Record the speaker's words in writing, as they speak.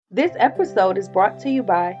This episode is brought to you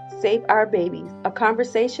by Save Our Babies, a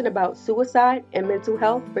conversation about suicide and mental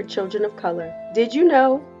health for children of color. Did you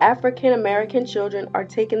know African American children are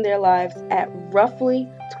taking their lives at roughly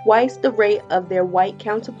twice the rate of their white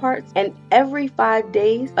counterparts, and every 5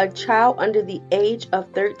 days, a child under the age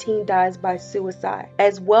of 13 dies by suicide,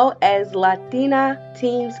 as well as Latina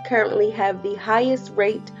teens currently have the highest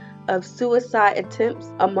rate of suicide attempts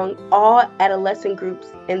among all adolescent groups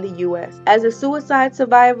in the U.S. As a suicide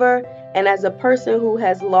survivor and as a person who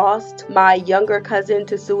has lost my younger cousin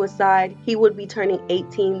to suicide, he would be turning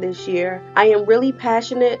 18 this year. I am really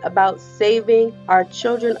passionate about saving our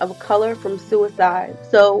children of color from suicide.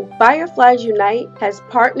 So, Fireflies Unite has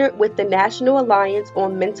partnered with the National Alliance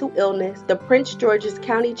on Mental Illness, the Prince George's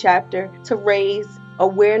County chapter, to raise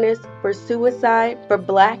awareness for suicide for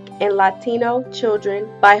Black and Latino children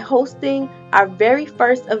by hosting our very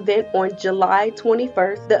first event on July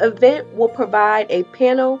 21st. The event will provide a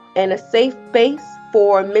panel and a safe space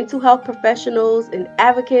for mental health professionals and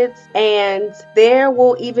advocates, and there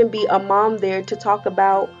will even be a mom there to talk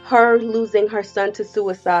about her losing her son to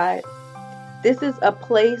suicide. This is a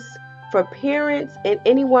place for parents and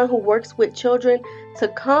anyone who works with children to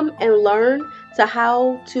come and learn to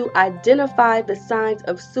how to identify the signs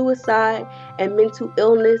of suicide and mental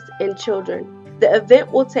illness in children. The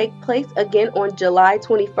event will take place again on July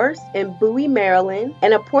 21st in Bowie, Maryland,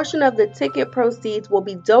 and a portion of the ticket proceeds will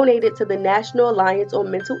be donated to the National Alliance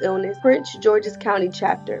on Mental Illness, Prince George's County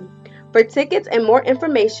chapter. For tickets and more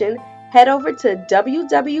information, head over to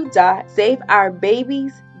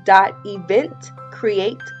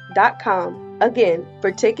www.saveourbabies.eventcreate.com. Again,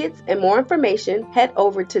 for tickets and more information, head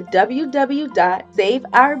over to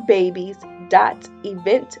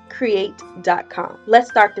www.saveourbabies.eventcreate.com. Let's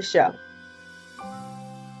start the show.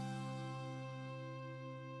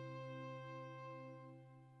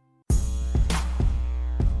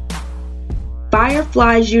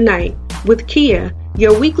 Fireflies Unite with Kia,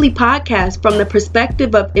 your weekly podcast from the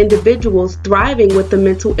perspective of individuals thriving with a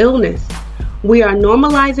mental illness. We are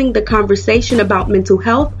normalizing the conversation about mental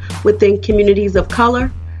health within communities of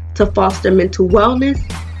color to foster mental wellness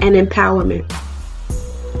and empowerment.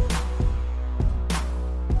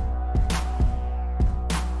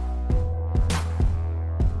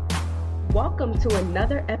 Welcome to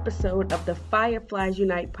another episode of the Fireflies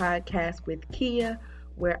Unite podcast with Kia,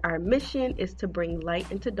 where our mission is to bring light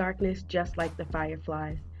into darkness just like the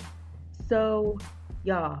fireflies. So,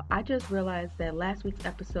 y'all, I just realized that last week's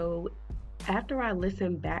episode, after I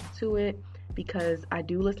listened back to it, because I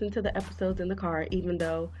do listen to the episodes in the car, even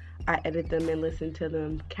though I edit them and listen to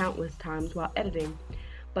them countless times while editing.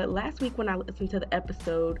 But last week when I listened to the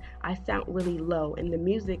episode, I sound really low and the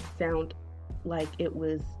music sound like it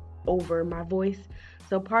was over my voice.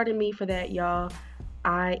 So pardon me for that, y'all.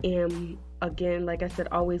 I am, again, like I said,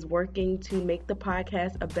 always working to make the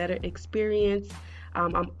podcast a better experience.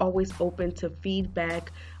 I'm always open to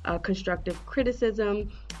feedback, constructive criticism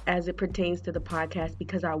as it pertains to the podcast,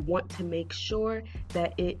 because I want to make sure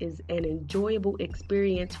that it is an enjoyable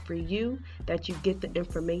experience for you, that you get the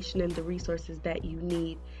information and the resources that you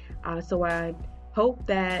need. So I hope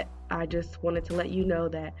that I just wanted to let you know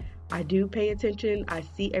that I do pay attention. I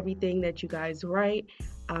see everything that you guys write.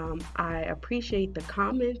 I appreciate the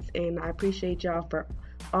comments, and I appreciate y'all for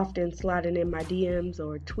often sliding in my DMs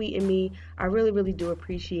or tweeting me. I really, really do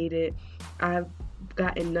appreciate it. I've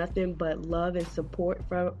gotten nothing but love and support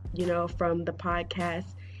from the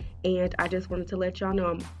podcast, and I just wanted to let y'all know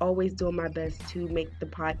I'm always doing my best to make the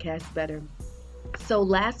podcast better. So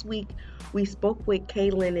last week we spoke with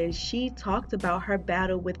Kaylin, and she talked about her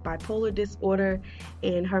battle with bipolar disorder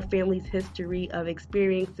and her family's history of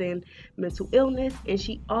experiencing mental illness, and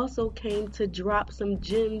she also came to drop some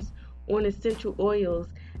gems on essential oils,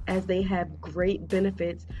 as they have great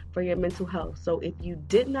benefits for your mental health. So if you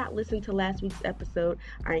did not listen to last week's episode,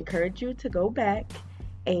 I encourage you to go back,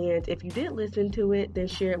 and if you did listen to it, then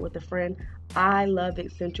share it with a friend. I love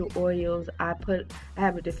essential oils. I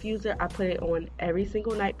have a diffuser. I put it on every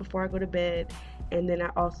single night before I go to bed, and then I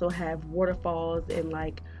also have waterfalls and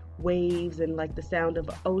like waves and like the sound of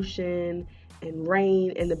an ocean and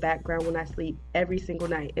rain in the background when I sleep every single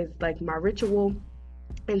night. It's like my ritual.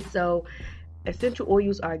 And so essential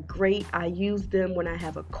oils are great. I use them when I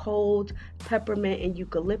have a cold, peppermint and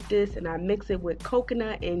eucalyptus, and I mix it with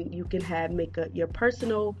coconut, and you can make your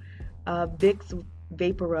personal Vicks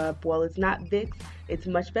Vapor Rub. Well, it's not Vicks. It's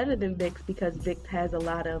much better than Vicks because Vicks has a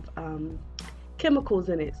lot of chemicals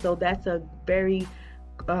in it. So that's a very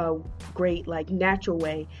uh, great like natural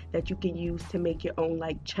way that you can use to make your own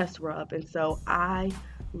like chest rub. And so I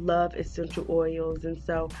love essential oils, and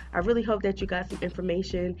so I really hope that you got some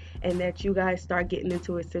information and that you guys start getting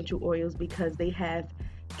into essential oils because they have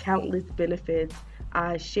countless benefits.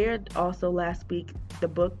 I shared also last week the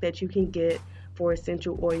book that you can get for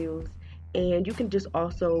essential oils, and you can just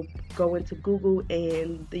also go into Google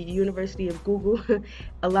and the University of Google.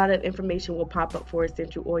 A lot of information will pop up for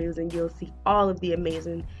essential oils, and you'll see all of the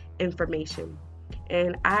amazing information.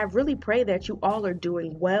 And I really pray that you all are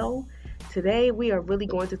doing well. Today we are really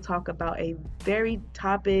going to talk about a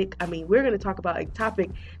we're going to talk about a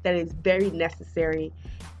topic that is very necessary,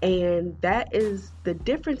 and that is the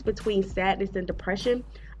difference between sadness and depression.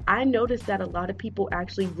 I noticed that a lot of people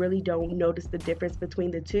actually really don't notice the difference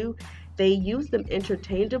between the two. They use them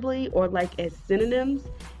interchangeably or like as synonyms,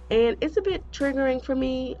 and it's a bit triggering for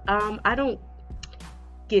me. I don't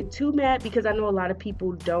get too mad because I know a lot of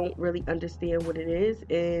people don't really understand what it is,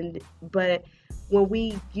 but when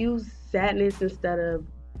we use sadness instead of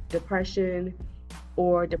depression,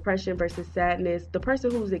 or depression versus sadness, the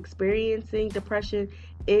person who's experiencing depression,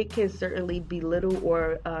 it can certainly belittle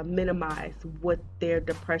or minimize what their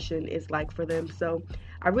depression is like for them. So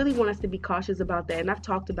I really want us to be cautious about that, and I've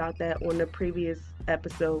talked about that on the previous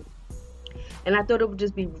episode, and I thought it would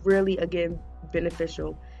just be really, again,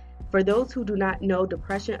 beneficial. For those who do not know,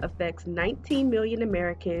 depression affects 19 million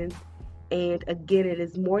Americans. And again, it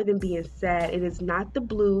is more than being sad. It is not the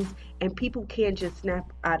blues, and people can't just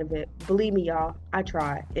snap out of it. Believe me, y'all, I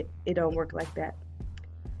try. It don't work like that.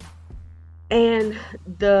 And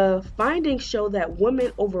the findings show that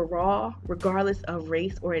women overall, regardless of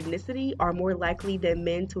race or ethnicity, are more likely than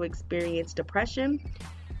men to experience depression.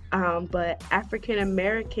 But African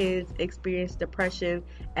Americans experience depression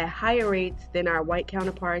at higher rates than our white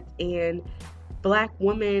counterparts, and Black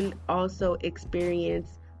women also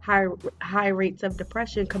experience high rates of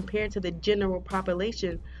depression compared to the general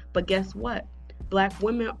population. But guess what? Black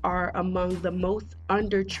women are among the most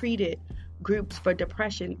undertreated groups for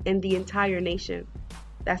depression in the entire nation.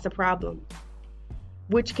 That's a problem,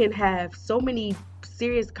 which can have so many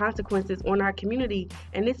serious consequences on our community.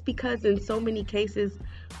 And it's because in so many cases,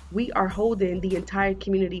 we are holding the entire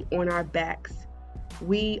community on our backs.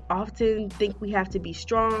 We often think we have to be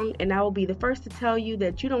strong, and I will be the first to tell you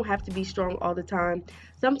that you don't have to be strong all the time.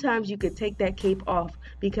 Sometimes you could take that cape off,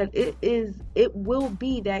 because it will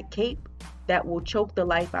be that cape that will choke the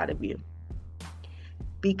life out of you,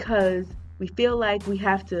 because we feel like we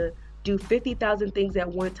have to do 50,000 things at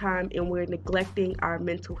one time, and we're neglecting our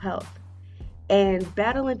mental health. And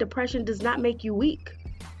battling depression does not make you weak.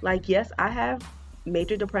 Like, yes, I have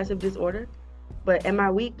major depressive disorder, but am I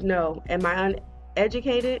weak? No. Am I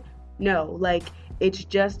uneducated? No. Like, it's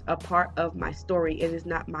just a part of my story. It is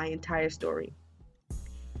not my entire story.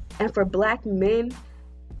 And for Black men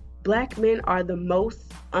are the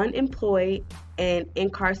most unemployed and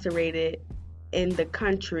incarcerated in the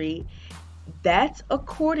country. That's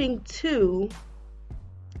according to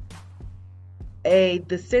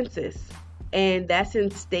the census. And that's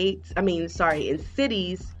in cities.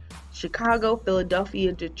 Chicago,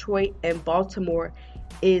 Philadelphia, Detroit, and Baltimore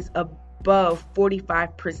is above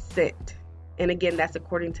 45%. And again, that's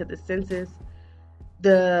according to the census.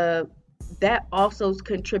 That also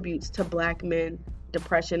contributes to Black men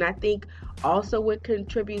depression. I think also what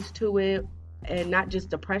contributes to it, and not just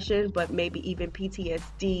depression, but maybe even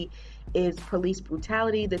PTSD, is police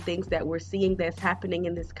brutality. The things that we're seeing that's happening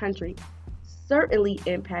in this country certainly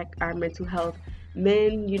impact our mental health.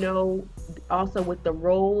 Men, also with the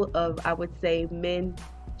role of, I would say, men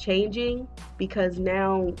changing, because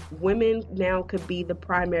now women now could be the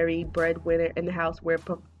primary breadwinner in the house, where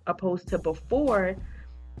opposed to before,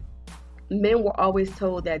 men were always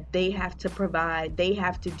told that they have to provide, they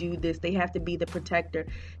have to do this, they have to be the protector,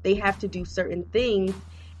 they have to do certain things.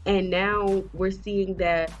 And now we're seeing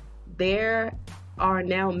that there are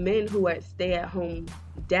now men who are stay-at-home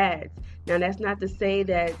dads. Now, that's not to say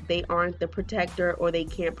that they aren't the protector or they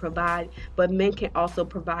can't provide, but men can also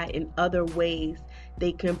provide in other ways.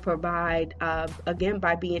 They can provide, again,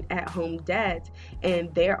 by being at-home dads.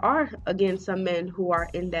 And there are, again, some men who are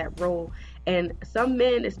in that role. And some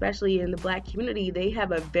men, especially in the Black community, they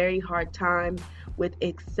have a very hard time with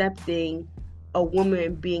accepting a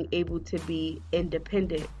woman being able to be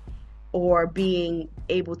independent or being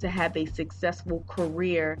able to have a successful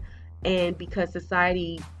career. And because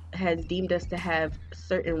society has deemed us to have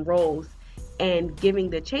certain roles, and giving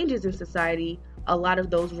the changes in society, a lot of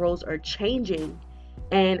those roles are changing.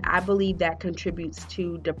 And I believe that contributes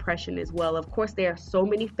to depression as well. Of course, there are so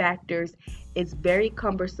many factors. It's very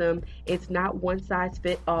cumbersome. It's not one size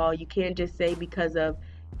fit all. You can't just say because of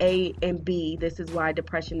A and B, this is why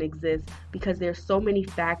depression exists, because there's so many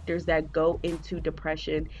factors that go into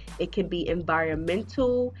depression. It can be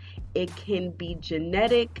environmental, it can be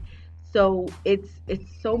genetic. So it's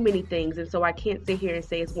so many things, and so I can't sit here and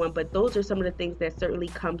say it's one, but those are some of the things that certainly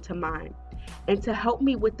come to mind. And to help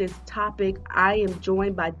me with this topic, I am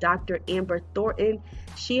joined by Dr. Amber Thornton.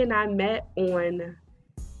 She and I met on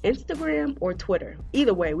Instagram or Twitter.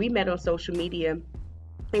 Either way, we met on social media,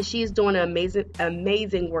 and she is doing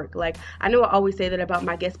amazing work. Like, I know I always say that about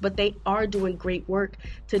my guests, but they are doing great work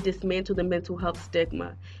to dismantle the mental health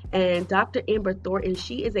stigma. And Dr. Amber Thornton,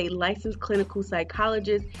 she is a licensed clinical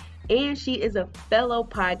psychologist, and she is a fellow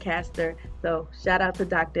podcaster. So shout out to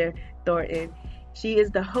Dr. Thornton. She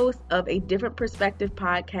is the host of A Different Perspective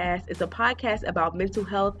podcast. It's a podcast about mental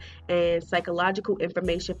health and psychological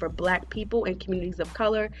information for Black people and communities of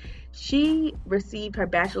color. She received her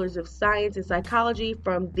Bachelor's of Science in Psychology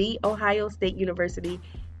from The Ohio State University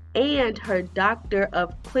and her Doctor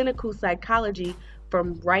of Clinical Psychology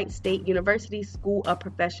from Wright State University School of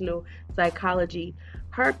Professional Psychology.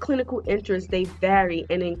 Her clinical interests, they vary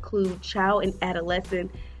and include child and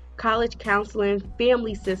adolescent, college counseling,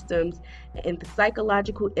 family systems, and the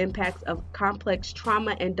psychological impacts of complex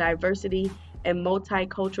trauma and diversity and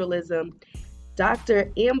multiculturalism.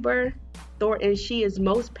 Dr. Amber Thornton, she is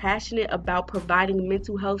most passionate about providing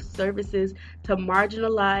mental health services to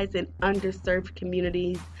marginalized and underserved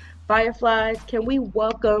communities. Fireflies, can we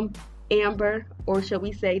welcome Amber, or should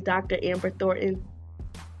we say Dr. Amber Thornton?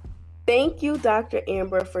 Thank you, Dr.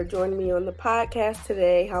 Amber, for joining me on the podcast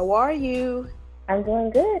today. How are you? I'm doing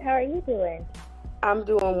good. How are you doing? I'm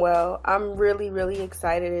doing well. I'm really, really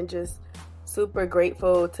excited and just super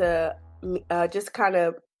grateful to just kind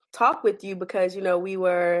of talk with you because, you know,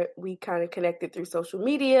 we kind of connected through social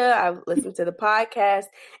media. I've listened to the podcast.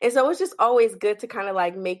 And so it's just always good to kind of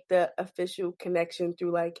like make the official connection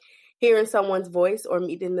through like hearing someone's voice or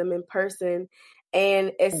meeting them in person.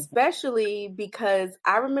 And especially because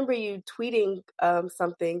I remember you tweeting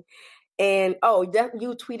something. And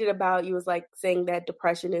you tweeted about, you was like saying that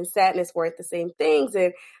depression and sadness weren't the same things.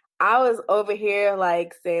 And I was over here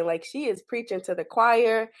like saying like she is preaching to the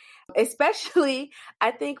choir, especially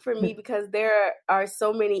I think for me, because there are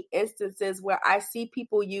so many instances where I see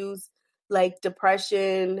people use like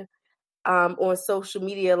depression on social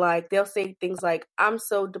media. Like they'll say things like, I'm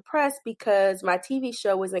so depressed because my TV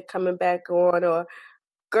show isn't coming back on, or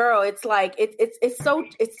girl, it's like it's so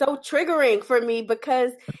triggering for me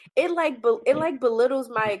because it belittles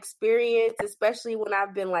my experience, especially when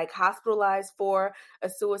I've been like hospitalized for a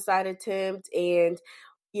suicide attempt. And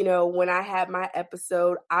you know, when I had my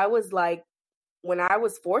episode, I was like, when I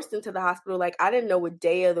was forced into the hospital, like I didn't know what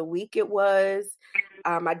day of the week it was.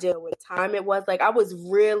 I didn't know what time it was. Like I was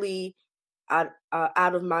really out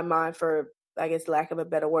of my mind, for I guess lack of a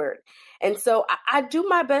better word. And so I do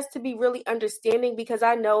my best to be really understanding because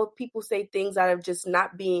I know people say things out of just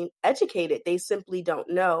not being educated. They simply don't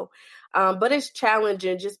know. But it's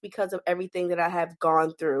challenging just because of everything that I have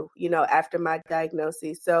gone through, you know, after my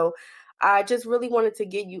diagnosis. So I just really wanted to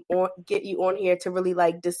get you on here to really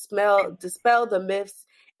like dispel the myths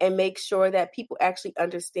and make sure that people actually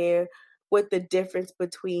understand what the difference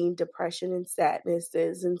between depression and sadness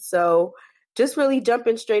is. And so just really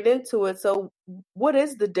jumping straight into it. So what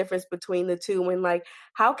is the difference between the two? And like,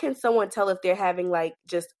 how can someone tell if they're having like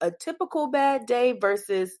just a typical bad day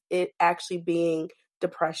versus it actually being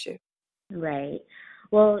depression? Right.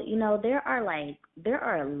 Well, you know, there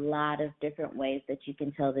are a lot of different ways that you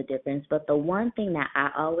can tell the difference. But the one thing that I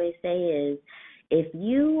always say is if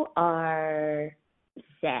you are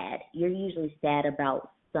sad, you're usually sad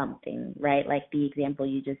about something, right? Like the example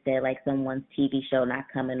you just said, like someone's TV show not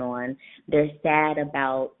coming on. They're sad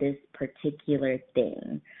about this particular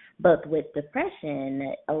thing. But with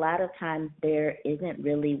depression, a lot of times there isn't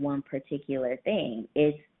really one particular thing.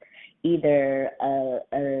 It's either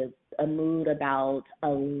a mood about a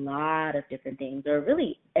lot of different things or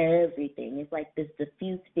really everything. It's like this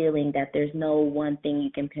diffuse feeling that there's no one thing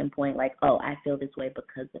you can pinpoint like, oh, I feel this way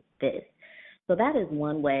because of this. So that is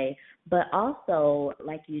one way. But also,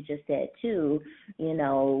 like you just said, too, you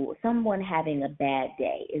know, someone having a bad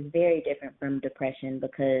day is very different from depression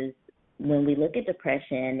because when we look at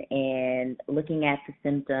depression and looking at the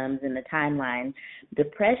symptoms and the timeline,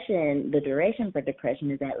 depression, the duration for depression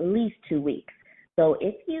is at least 2 weeks. So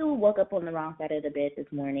if you woke up on the wrong side of the bed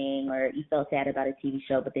this morning or you felt sad about a TV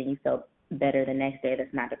show, but then you felt better the next day,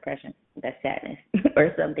 that's not depression. That's sadness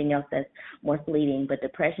or something else that's more fleeting. But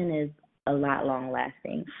depression is a lot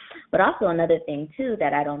long-lasting. But also another thing, too,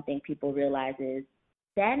 that I don't think people realize is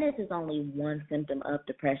sadness is only one symptom of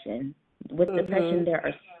depression. With depression, there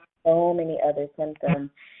are so many other symptoms.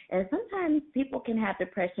 And sometimes people can have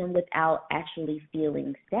depression without actually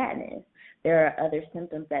feeling sadness. There are other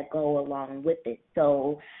symptoms that go along with it.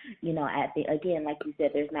 So, again, like you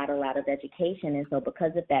said, there's not a lot of education. And so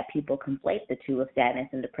because of that, people conflate the two of sadness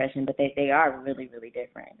and depression, but they are really, really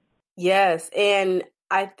different. Yes. And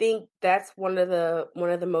I think that's one of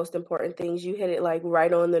the most important things. You hit it like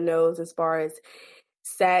right on the nose. As far as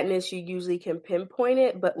sadness, you usually can pinpoint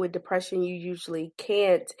it, but with depression, you usually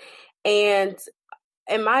can't. And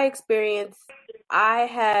in my experience,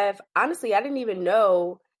 I didn't even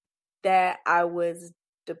know that I was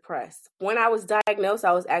depressed. When I was diagnosed,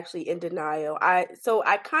 I was actually in denial. I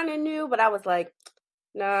kind of knew, but I was like,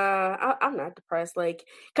 nah, I'm not depressed. Like,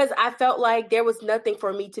 because I felt like there was nothing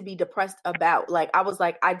for me to be depressed about. Like, I was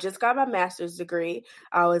like, I just got my master's degree.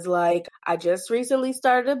 I was like, I just recently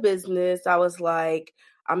started a business. I was like,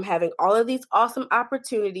 I'm having all of these awesome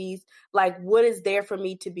opportunities. Like, what is there for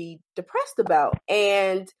me to be depressed about?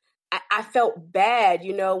 And I felt bad,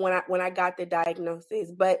 when I got the diagnosis.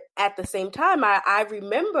 But at the same time, I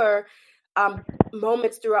remember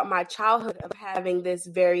moments throughout my childhood of having this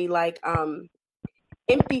very like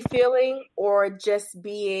empty feeling or just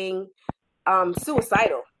being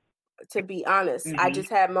suicidal, to be honest. I just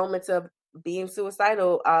had moments of being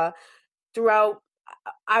suicidal throughout.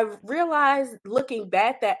 I realized looking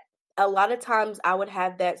back that a lot of times I would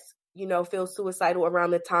have that, feel suicidal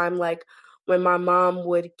around the time like when my mom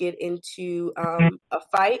would get into a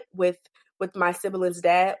fight with my sibling's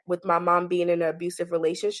dad, with my mom being in an abusive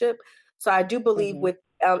relationship. So I do believe with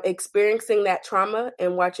experiencing that trauma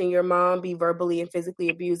and watching your mom be verbally and physically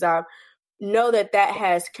abused, I know that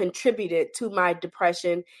has contributed to my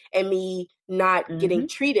depression and me not getting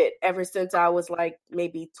treated ever since I was like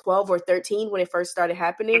maybe 12 or 13 when it first started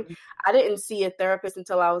happening. I didn't see a therapist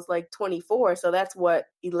until I was like 24. So that's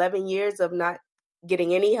 11 years of not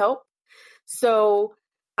getting any help. So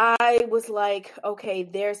I was like, okay,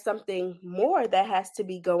 there's something more that has to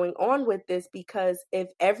be going on with this, because if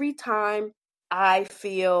every time I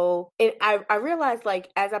feel, and I realized like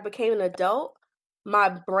as I became an adult, my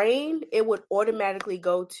brain, it would automatically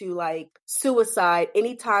go to like suicide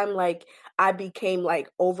anytime like I became like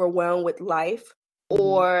overwhelmed with life,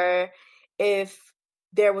 or if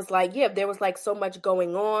there was like, there was like so much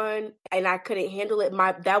going on and I couldn't handle it.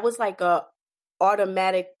 That was like a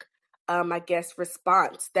automatic, I guess,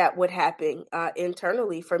 response that would happen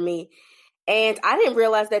internally for me. And I didn't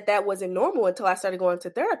realize that wasn't normal until I started going to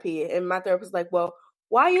therapy. And my therapist was like, well,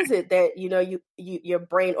 why is it that, your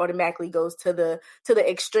brain automatically goes to the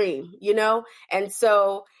extreme, And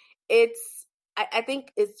so I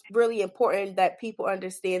think it's really important that people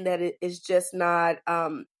understand that it is just not,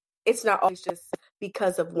 it's not always just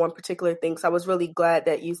because of one particular thing. So I was really glad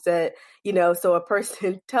that you said, so a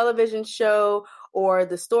person television show or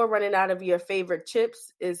the store running out of your favorite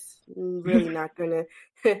chips is really not gonna,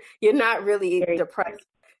 you're not really depressed.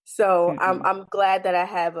 So I'm glad that I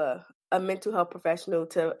have a mental health professional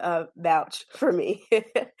to vouch for me.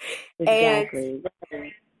 Exactly.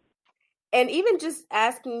 And even just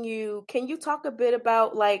asking you, can you talk a bit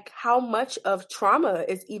about like how much of trauma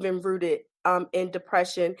is even rooted in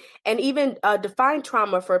depression, and even define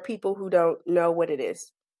trauma for people who don't know what it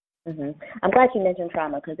is? I'm glad you mentioned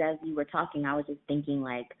trauma, because as you were talking, I was just thinking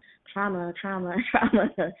like trauma.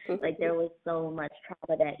 Like there was so much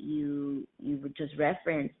trauma that you just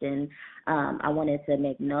referenced, and I wanted to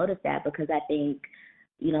make note of that, because I think,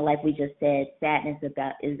 like we just said, sadness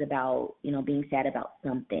is about being sad about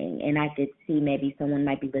something. And I could see maybe someone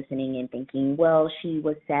might be listening and thinking, well, she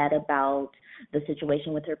was sad about the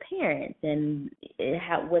situation with her parents, and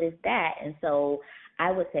what is that? And so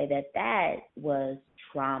I would say that was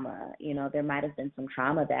trauma. There might have been some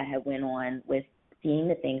trauma that had went on with seeing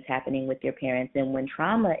the things happening with your parents. And when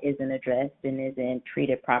trauma isn't addressed and isn't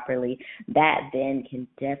treated properly, that then can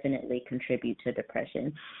definitely contribute to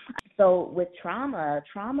depression. So with trauma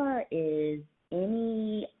is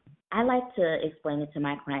I like to explain it to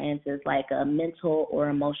my clients as like a mental or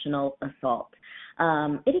emotional assault.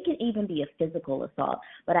 It can even be a physical assault,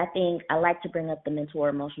 but I think I like to bring up the mental or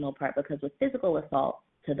emotional part, because with physical assault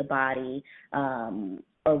to the body,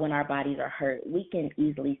 or when our bodies are hurt, we can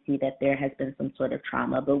easily see that there has been some sort of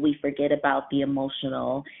trauma, but we forget about the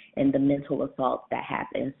emotional and the mental assaults that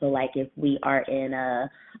happen. So like if we are in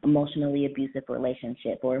a emotionally abusive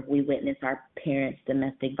relationship, or if we witness our parents'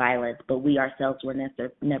 domestic violence, but we ourselves were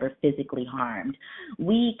never physically harmed,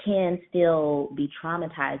 we can still be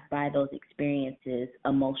traumatized by those experiences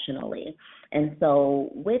emotionally. And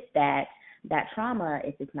so with that, that trauma,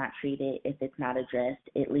 if it's not treated, if it's not addressed,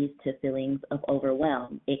 it leads to feelings of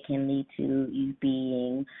overwhelm. It can lead to you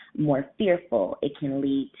being more fearful. It can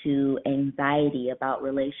lead to anxiety about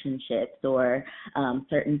relationships or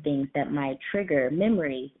certain things that might trigger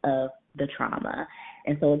memories of the trauma.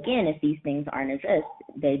 And so again, if these things aren't addressed,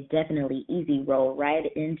 they definitely easy roll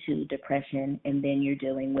right into depression, and then you're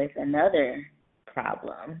dealing with another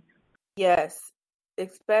problem. Yes,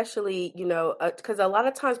 especially, because a lot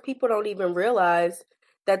of times people don't even realize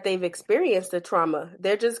that they've experienced a trauma.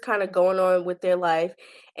 They're just kind of going on with their life.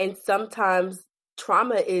 And sometimes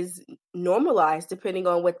trauma is normalized depending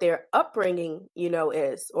on what their upbringing,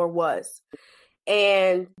 is or was.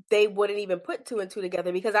 And they wouldn't even put two and two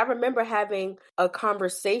together, because I remember having a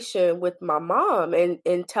conversation with my mom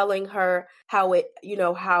and telling her how it,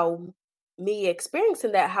 how me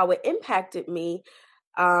experiencing that, how it impacted me.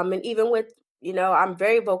 And even with, I'm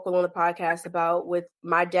very vocal on the podcast about with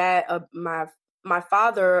my dad, my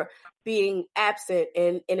father being absent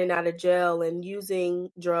and in and out of jail and using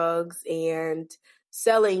drugs and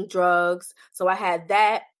selling drugs. So I had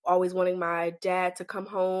that, always wanting my dad to come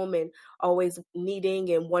home and always needing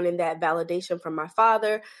and wanting that validation from my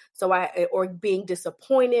father. Or being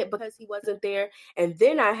disappointed because he wasn't there. And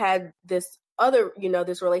then I had this other,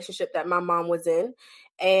 this relationship that my mom was in,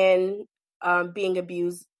 and being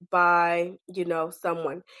abused by,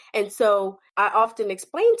 someone. And so I often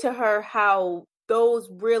explain to her how those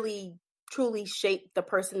really truly shaped the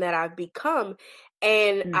person that I've become.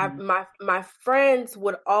 And my friends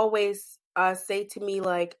would always say to me,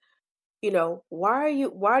 like, why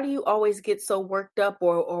do you always get so worked up,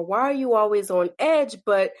 or why are you always on edge?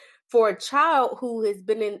 But for a child who has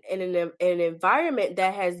been in an environment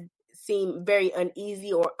that has seemed very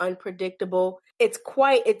uneasy or unpredictable, it's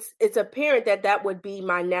apparent that would be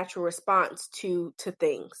my natural response to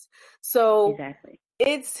things. So exactly.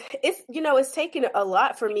 it's it's taken a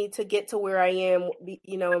lot for me to get to where I am,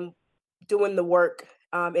 doing the work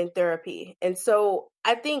in therapy. And so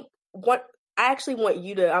I think I actually want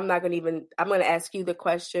you to, I'm going to ask you the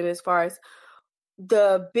question as far as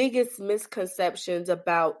the biggest misconceptions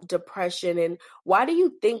about depression, and why do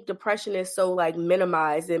you think depression is so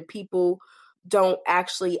minimized and people don't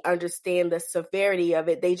actually understand the severity of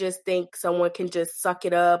it? They just think someone can just suck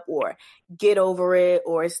it up or get over it,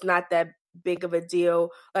 or it's not that big of a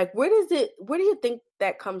deal. Like, where do you think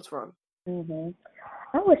that comes from?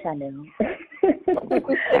 I wish I knew.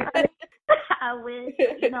 I wish,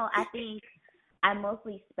 I think I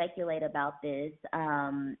mostly speculate about this,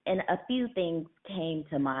 and a few things came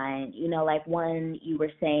to mind. Like one, you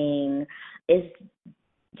were saying is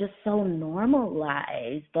just so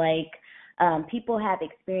normalized. Like people have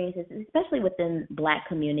experiences, especially within Black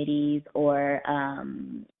communities or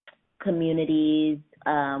communities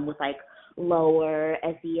with lower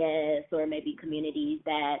SES, or maybe communities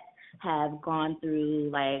that have gone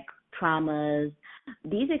through traumas.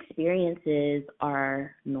 These experiences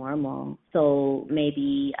are normal. So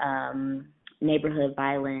maybe neighborhood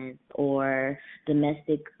violence or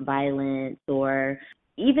domestic violence or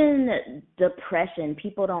even depression.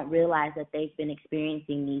 People don't realize that they've been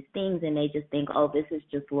experiencing these things, and they just think, oh, this is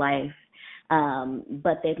just life.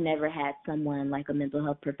 But they've never had someone like a mental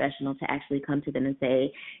health professional to actually come to them and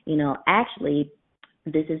say, actually,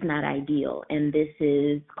 this is not ideal, and this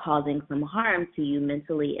is causing some harm to you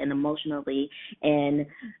mentally and emotionally, and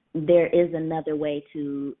there is another way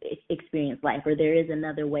to experience life, or there is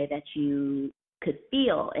another way that you could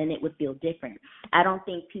feel, and it would feel different. I don't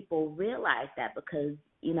think people realize that, because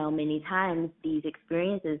many times these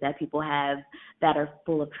experiences that people have that are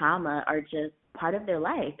full of trauma are just part of their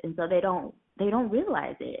life, and so they don't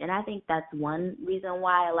realize it. And I think that's one reason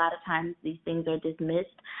why a lot of times these things are dismissed,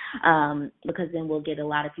 because then we'll get a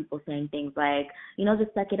lot of people saying things like,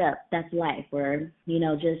 just suck it up, that's life, or,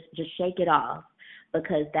 just shake it off,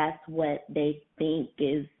 because that's what they think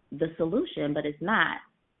is the solution, but it's not.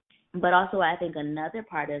 But also I think another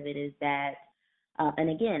part of it is that,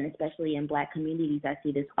 and again, especially in Black communities, I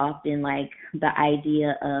see this often, like the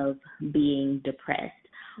idea of being depressed,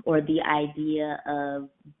 or the idea of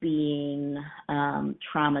being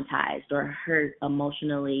traumatized or hurt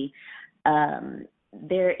emotionally.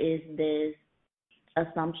 There is this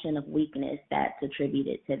assumption of weakness that's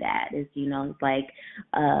attributed to that. It's like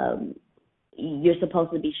you're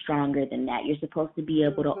supposed to be stronger than that. You're supposed to be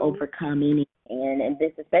able to overcome anything. And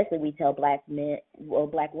this, especially, we tell Black men or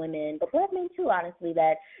Black women, but Black men too, honestly,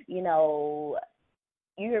 that,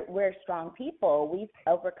 we're strong people. We've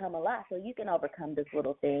overcome a lot, so you can overcome this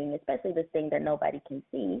little thing, especially this thing that nobody can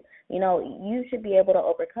see. You should be able to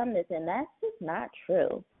overcome this, and that's just not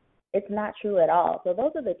true. It's not true at all. So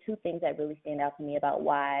those are the two things that really stand out to me about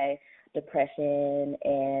why depression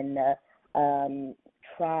and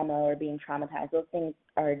trauma or being traumatized. Those things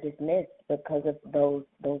are dismissed because of those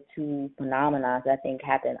two phenomena. I think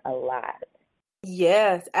happen a lot.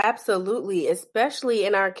 Yes, absolutely, especially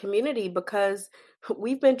in our community because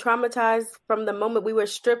we've been traumatized from the moment we were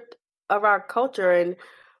stripped of our culture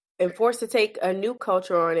and forced to take a new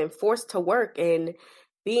culture on and forced to work and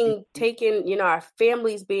being taken, our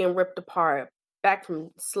families being ripped apart back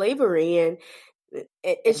from slavery. And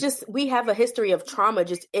it's just, we have a history of trauma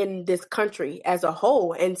just in this country as a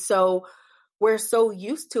whole. And so we're so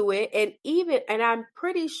used to it. And I'm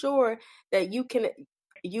pretty sure that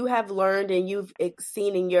you have learned and you've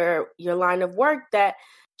seen in your line of work that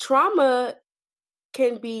trauma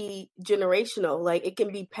can be generational, like it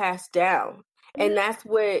can be passed down. And that's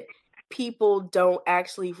what people don't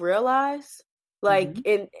actually realize. Like,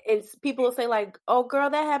 and people will say like, "Oh, girl,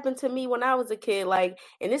 that happened to me when I was a kid." Like,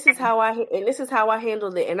 and this is how I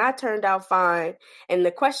handled it, and I turned out fine. And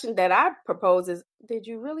the question that I propose is, did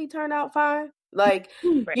you really turn out fine? Like,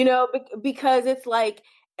 Right. because it's like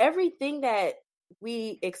everything that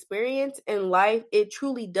we experience in life, it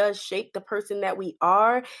truly does shape the person that we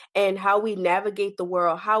are and how we navigate the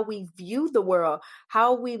world, how we view the world,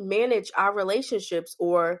 how we manage our relationships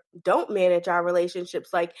or don't manage our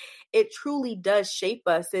relationships. Like it truly does shape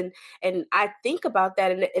us. And I think about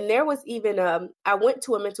that. And there was even I went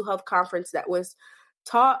to a mental health conference that was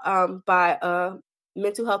taught by a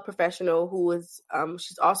mental health professional who was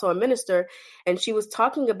she's also a minister, and she was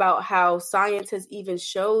talking about how science has even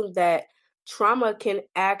shown that trauma can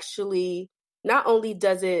actually, not only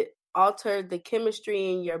does it alter the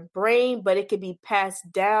chemistry in your brain, but it could be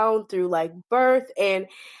passed down through like birth, and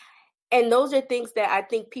those are things that I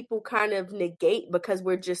think people kind of negate because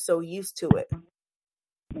we're just so used to it.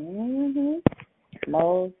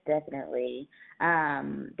 Most definitely.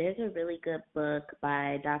 There's a really good book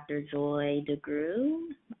by Dr. Joy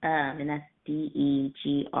DeGruy, and that's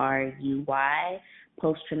DEGRUY,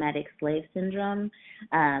 Post-Traumatic Slave Syndrome.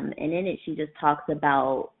 And in it, she just talks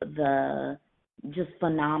about the just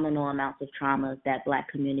phenomenal amounts of traumas that Black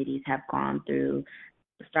communities have gone through,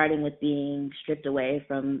 starting with being stripped away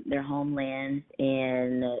from their homelands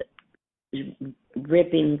and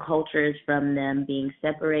ripping cultures from them, being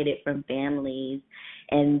separated from families,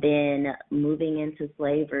 and then moving into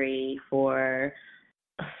slavery for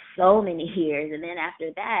so many years. And then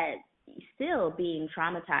after that, still being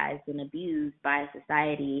traumatized and abused by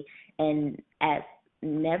society. And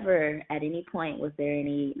never at any point was there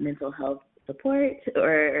any mental health support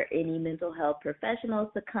or any mental health professionals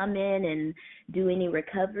to come in and do any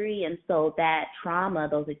recovery. And so that trauma,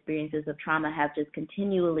 those experiences of trauma have just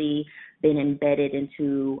continually been embedded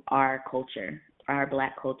into our culture, our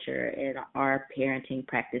Black culture, and our parenting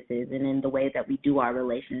practices, and in the way that we do our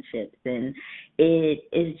relationships. And it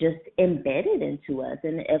is just embedded into us.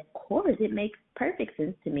 And of course, it makes perfect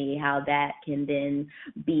sense to me how that can then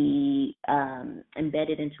be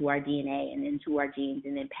embedded into our DNA and into our genes,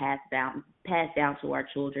 and then passed down to our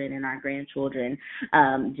children and our grandchildren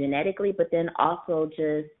genetically, but then also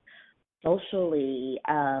just socially,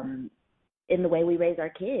 in the way we raise our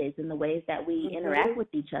kids, in the ways that we interact with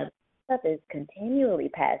each other. Stuff is continually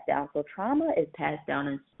passed down. So trauma is passed down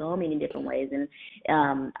in so many different ways. And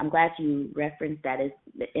I'm glad you referenced that as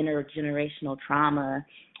the intergenerational trauma.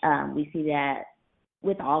 We see that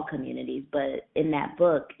with all communities, but in that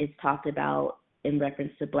book, it's talked about in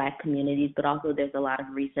reference to Black communities, but also there's a lot of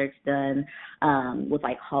research done with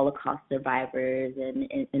like Holocaust survivors and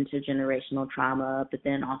intergenerational trauma, but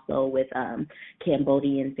then also with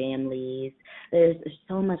Cambodian families. There's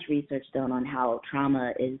so much research done on how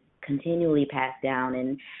trauma is continually passed down,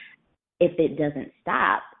 and if it doesn't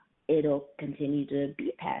stop, it'll continue to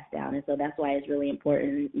be passed down. And so that's why it's really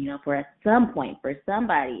important, for at some point, for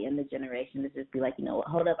somebody in the generation to just be like,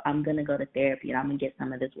 hold up, I'm going to go to therapy and I'm going to get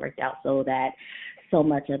some of this worked out so that so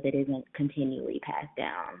much of it isn't continually passed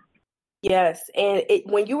down. Yes. And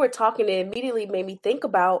when you were talking, it immediately made me think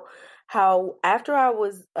about how after I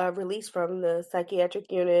was released from the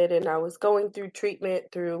psychiatric unit and I was going through treatment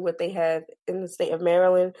through what they have in the state of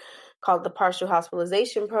Maryland called the partial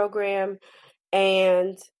hospitalization program.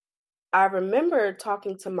 And I remember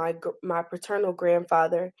talking to my paternal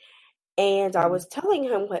grandfather, and I was telling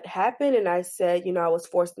him what happened. And I said, I was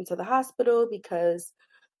forced into the hospital because,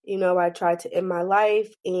 I tried to end my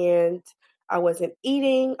life and I wasn't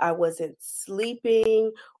eating, I wasn't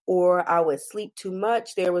sleeping, or I would sleep too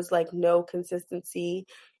much. There was like no consistency.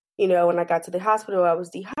 When I got to the hospital, I was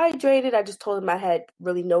dehydrated. I just told him I had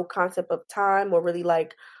really no concept of time or really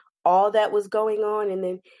like all that was going on. And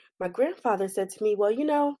then my grandfather said to me, well,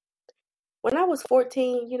 when I was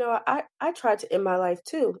 14, I tried to end my life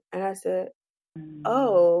too. And I said, Mm.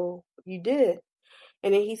 oh, you did?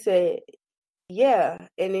 And then he said, yeah.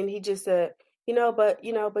 And then he just said, but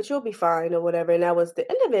you'll be fine or whatever. And that was the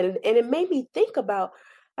end of it. And it made me think about,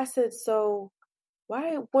 I said, so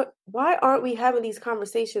why aren't we having these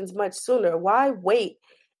conversations much sooner? Why wait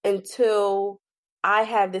until I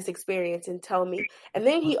have this experience and tell me? And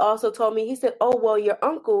then he also told me, he said, oh, well, your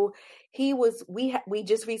uncle, we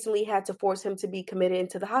just recently had to force him to be committed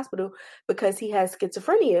into the hospital because he has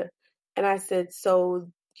schizophrenia. And I said, so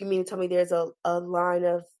you mean to tell me there's a line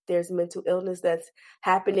of there's mental illness that's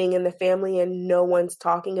happening in the family and no one's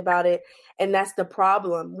talking about it? And that's the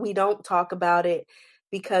problem. We don't talk about it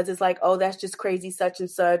because it's like, oh, that's just crazy such and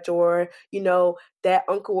such, or, that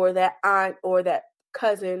uncle or that aunt or that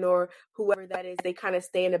cousin or whoever that is, they kind of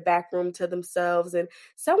stay in the back room to themselves. And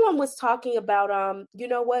someone was talking about,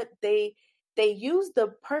 what they used the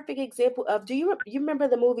perfect example of, you remember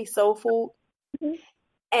the movie Soul Food? Mhm.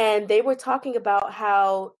 And they were talking about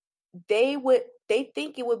how they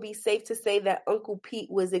think it would be safe to say that Uncle Pete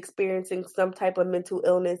was experiencing some type of mental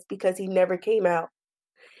illness because he never came out.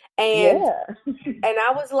 And Yeah.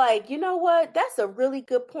 I was like, you know what? That's a really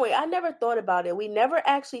good point. I never thought about it. We never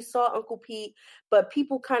actually saw Uncle Pete, but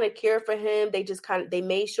people kind of cared for him. They just they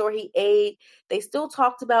made sure he ate. They still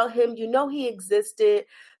talked about him. He existed,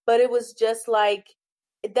 but it was just like,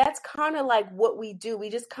 that's kind of like what we do.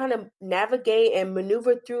 We just kind of navigate and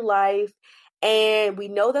maneuver through life. And we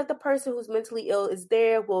know that the person who's mentally ill is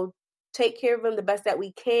there. We'll take care of them the best that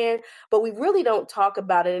we can, but we really don't talk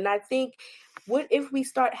about it. And I think, what if we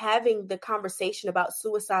start having the conversation about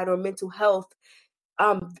suicide or mental health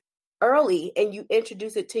um, early, and you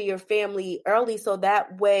introduce it to your family early, so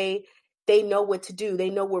that way they know what to do,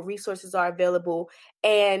 they know what resources are available.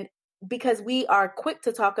 And because we are quick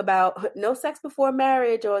to talk about no sex before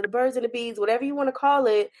marriage or the birds and the bees, whatever you want to call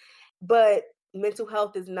it, but mental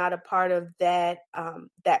health is not a part of that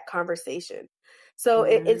conversation. So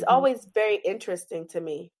it's Mhm. always very interesting to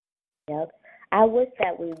me. Yep. I wish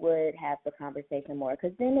that we would have the conversation more,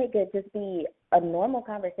 because then it could just be a normal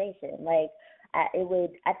conversation. Like, I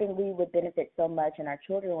think we would benefit so much, and our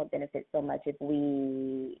children would benefit so much if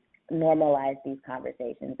we normalize these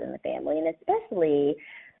conversations in the family, and especially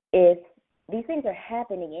if these things are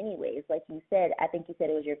happening anyways. Like you said, I think you said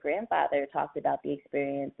it was your grandfather talked about the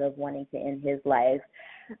experience of wanting to end his life.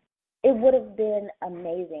 It would have been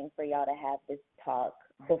amazing for y'all to have this talk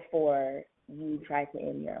before you try to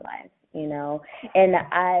end your life, you know? And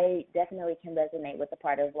I definitely can resonate with the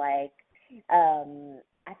part of like,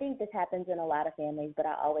 I think this happens in a lot of families, but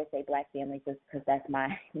I always say Black families just because that's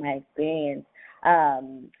my experience.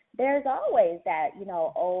 There's always that,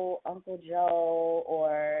 old Uncle Joe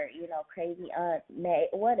or, crazy Aunt May,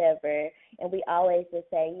 whatever. And we always just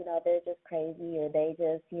say, they're just crazy, or they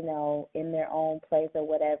just, in their own place or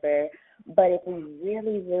whatever. But if we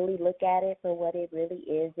really, really look at it for what it really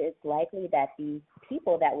is, it's likely that these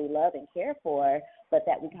people that we love and care for, but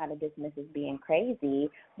that we kind of dismiss as being crazy,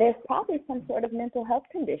 there's probably some sort of mental health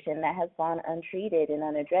condition that has gone untreated and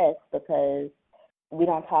unaddressed because we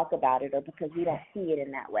don't talk about it, or because we don't see it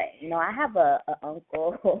in that way. I have a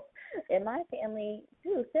uncle in my family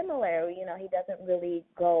too, similar. He doesn't really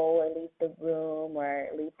go or leave the room or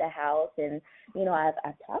leave the house. And,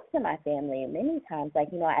 I've talked to my family many times, like,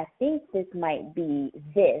 I think this might be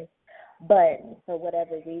this, but for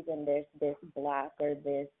whatever reason, there's this block or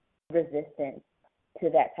this resistance to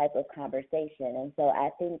that type of conversation. And so I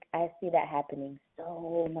think I see that happening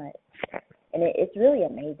so much. And it's really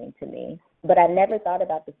amazing to me. But I never thought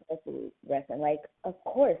about the social wrestling. Like, of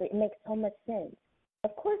course, it makes so much sense.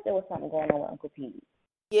 Of course there was something going on with Uncle Pete.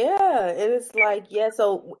 Yeah, and it's like, yeah,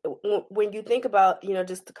 so when you think about,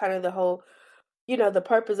 just kind of the whole, the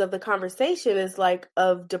purpose of the conversation is like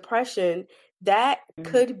of depression, that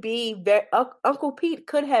Mm-hmm. could be Uncle Pete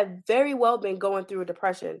could have very well been going through a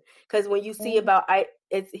depression, because when you see about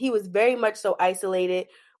he was very much so isolated.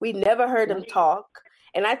 We never heard him talk.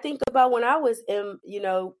 And I think about when I was in,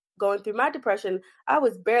 going through my depression, I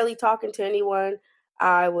was barely talking to anyone.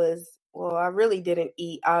 I really didn't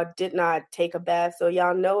eat. I did not take a bath. So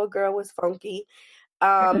y'all know a girl was funky.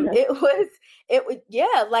 Yeah,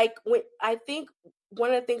 like when I think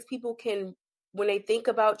one of the things people can, when they think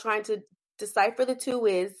about trying to decipher the two,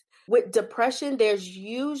 is with depression, there's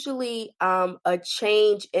usually a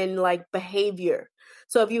change in like behavior.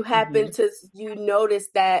 So if you happen to, you notice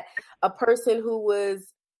that a person who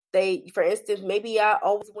was, for instance, maybe I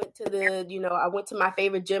always went to I went to my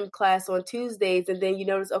favorite gym class on Tuesdays, and then you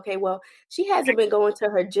notice, okay, well, she hasn't been going to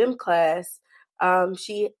her gym class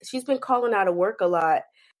She's been calling out of work a lot.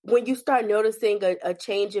 When you start noticing a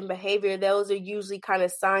change in behavior, those are usually kind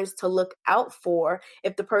of signs to look out for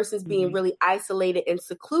if the person's being really isolated and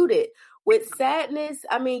secluded. With sadness,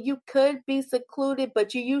 I mean, you could be secluded,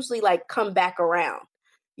 but you usually like come back around,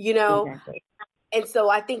 you know? Exactly. And so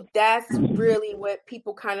I think that's really what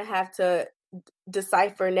people kind of have to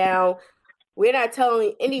decipher now. We're not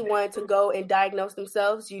telling anyone to go and diagnose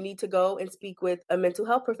themselves. You need to go and speak with a mental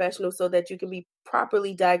health professional so that you can be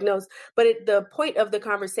properly diagnosed. But the point of the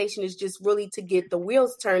conversation is just really to get the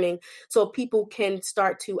wheels turning so people can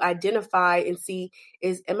start to identify and see,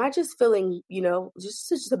 am I just feeling,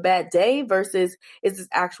 just a bad day versus is this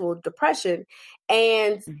actual depression?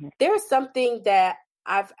 And there's something that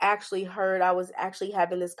I've actually heard. I was actually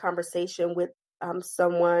having this conversation with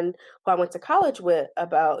someone who I went to college with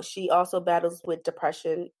about. She also battles with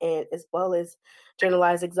depression and as well as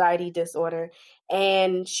generalized anxiety disorder.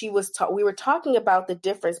 And we were talking about the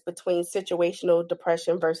difference between situational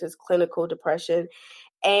depression versus clinical depression.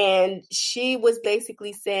 And she was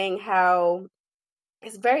basically saying how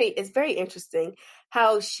it's very interesting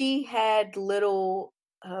how she had little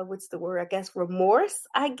what's the word? I guess remorse,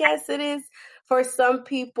 I guess it is, for some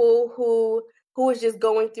people who was just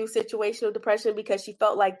going through situational depression because she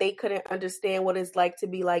felt like they couldn't understand what it's like to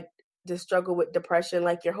be like to struggle with depression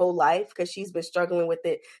like your whole life, because she's been struggling with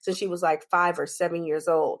it since she was like 5 or 7 years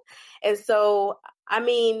old. And so, I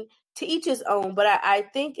mean, to each his own, but I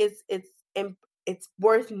think it's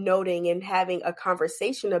worth noting and having a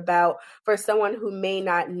conversation about for someone who may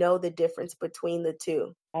not know the difference between the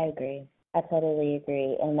two. I agree. I totally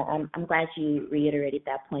agree. And I'm glad you reiterated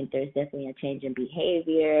that point. There's definitely a change in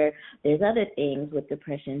behavior. There's other things with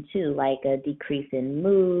depression too, like a decrease in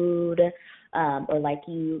mood, or like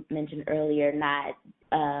you mentioned earlier, not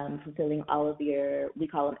fulfilling all of we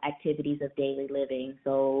call them activities of daily living.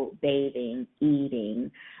 So bathing,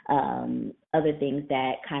 eating, other things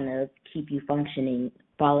that kind of keep you functioning,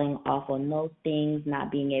 falling off on those things, not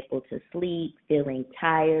being able to sleep, feeling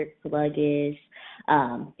tired, sluggish,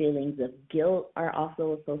 feelings of guilt are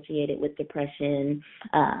also associated with depression,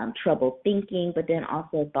 trouble thinking, but then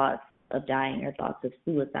also thoughts of dying or thoughts of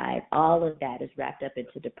suicide. All of that is wrapped up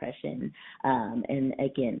into depression, and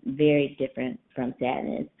again, very different from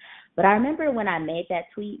sadness. But I remember when I made that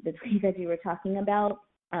tweet, the tweet that you were talking about,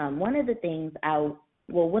 one of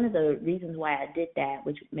the reasons why I did that,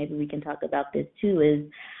 which maybe we can talk about this too, is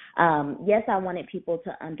yes, I wanted people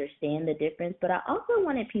to understand the difference, but I also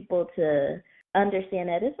wanted people to understand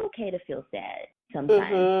that it's okay to feel sad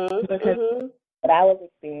sometimes. Because what I was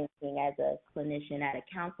experiencing as a clinician at a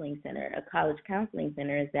counseling center, a college counseling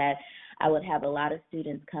center, is that I would have a lot of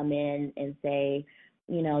students come in and say,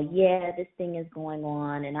 yeah, this thing is going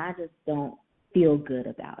on and I just don't feel good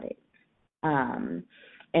about it.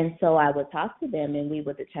 And so I would talk to them and we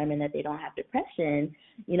would determine that they don't have depression,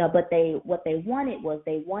 but what they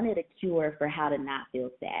wanted a cure for how to not feel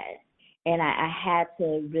sad. And I had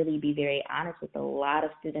to really be very honest with a lot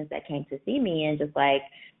of students that came to see me and just like,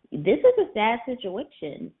 this is a sad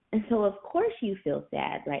situation. And so of course you feel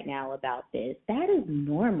sad right now about this. That is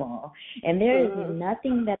normal. And there is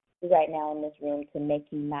nothing that I do right now in this room to make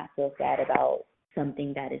you not feel sad about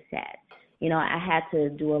something that is sad. I had to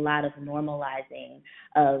do a lot of normalizing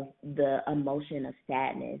of the emotion of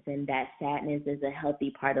sadness, and that sadness is a healthy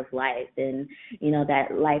part of life, and,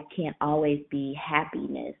 that life can't always be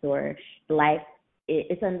happiness, or life,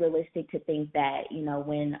 it's unrealistic to think that,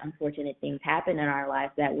 when unfortunate things happen in our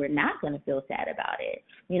lives that we're not going to feel sad about it.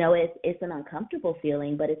 It's an uncomfortable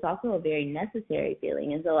feeling, but it's also a very necessary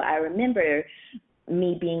feeling. And so I remember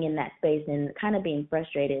me being in that space and kind of being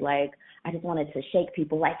frustrated, like, I just wanted to shake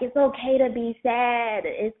people, like, it's okay to be sad.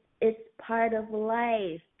 It's part of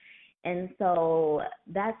life. And so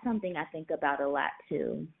that's something I think about a lot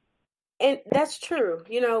too. And that's true.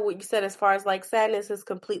 What you said as far as like sadness is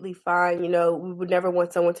completely fine. We would never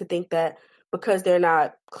want someone to think that because they're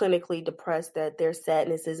not clinically depressed that their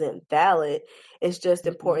sadness isn't valid. It's just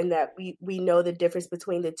important that we know the difference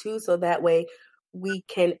between the two, so that way we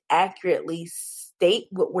can accurately state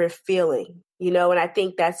what we're feeling, and I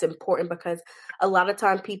think that's important because a lot of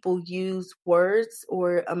time people use words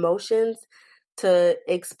or emotions to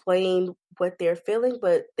explain what they're feeling,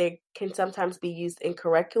 but they can sometimes be used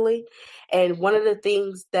incorrectly. And one of the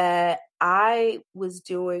things that I was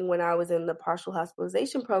doing when I was in the partial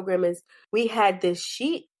hospitalization program is we had this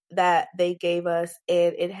sheet that they gave us,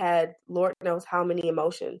 and it had Lord knows how many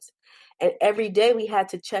emotions. And every day we had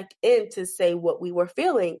to check in to say what we were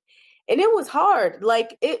feeling. And it was hard.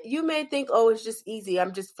 Like, you may think, oh, it's just easy.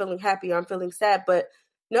 I'm just feeling happy or I'm feeling sad. But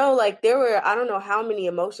No, like there were, I don't know how many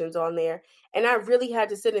emotions on there. And I really had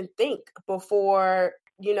to sit and think before,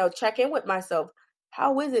 check in with myself.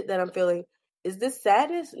 How is it that I'm feeling? Is this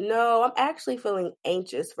sadness? No, I'm actually feeling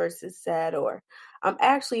anxious versus sad, or I'm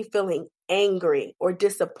actually feeling angry or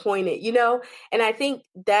disappointed. And I think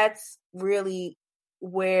that's really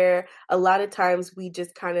where a lot of times we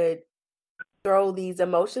just kind of throw these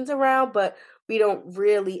emotions around, but we don't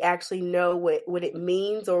really actually know what it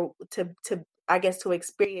means, or to I guess to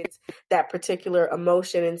experience that particular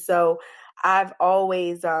emotion. And so I've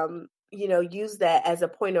always used that as a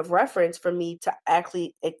point of reference for me to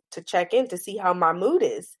actually to check in to see how my mood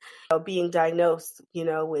is, being diagnosed,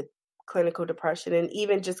 with clinical depression. And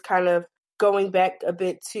even just kind of going back a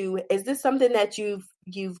bit to, is this something that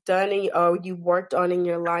you've done or you've worked on in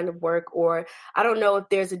your line of work? Or I don't know if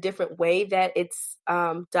there's a different way that it's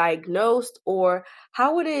diagnosed, or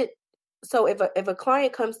how would it, so if a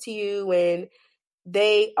client comes to you and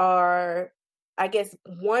they are, I guess,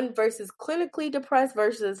 one versus clinically depressed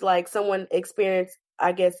versus like someone experienced,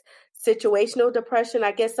 I guess, situational depression.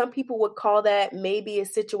 I guess some people would call that maybe a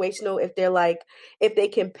situational if they're like, if they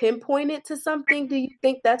can pinpoint it to something. Do you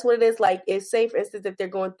think that's what it is? Like, if, say, for instance, if they're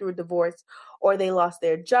going through a divorce or they lost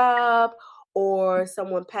their job or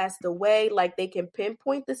someone passed away, like they can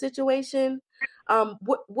pinpoint the situation.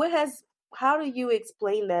 How do you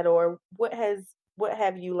explain that, or what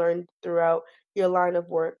have you learned throughout your line of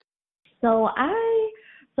work? So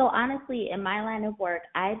so honestly, in my line of work,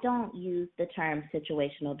 I don't use the term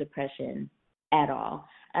situational depression at all.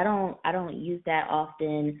 I don't use that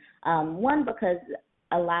often. One, because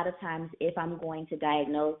a lot of times if I'm going to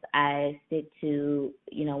diagnose, I stick to,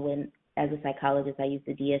 when as a psychologist I use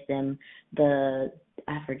the DSM,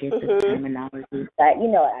 I forget the Mm-hmm. terminology, but you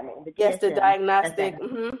know what I mean, the Yes, the DSM. diagnostic.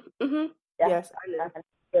 Mm-hmm. Mm-hmm. That's Yes, I know.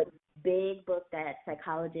 the big book that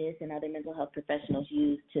psychologists and other mental health professionals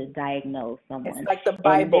use to diagnose It's someone. like the And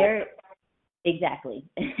Bible. exactly,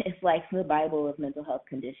 it's like the Bible of mental health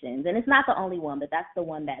conditions. And it's not the only one, but that's the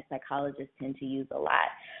one that psychologists tend to use a lot.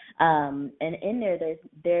 And in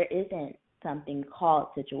there isn't something called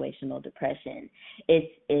situational depression.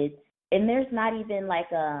 It's and there's not even like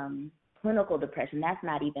clinical depression. That's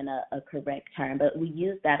not even a correct term, but we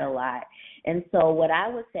use that a lot. And so what I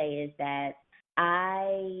would say is that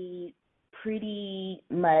I pretty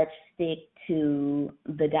much stick to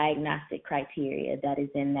the diagnostic criteria that is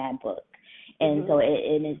in that book. And so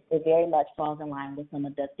it very much falls in line with some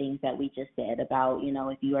of the things that we just said about,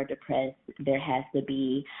 if you are depressed, there has to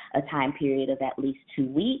be a time period of at least 2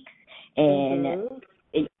 weeks. And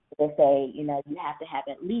they say, you have to have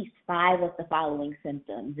at least 5 of the following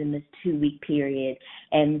symptoms in this 2-week period,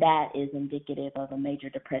 and that is indicative of a major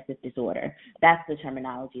depressive disorder. That's the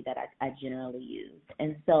terminology that I generally use.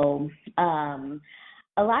 And so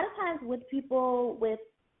a lot of times with people with,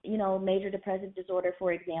 major depressive disorder,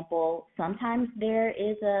 for example, sometimes there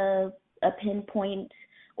is a pinpoint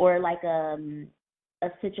or like a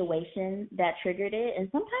situation that triggered it, and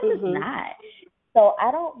sometimes it's not. So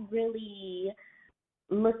I don't really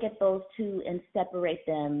look at those two and separate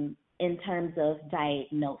them in terms of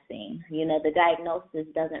diagnosing. The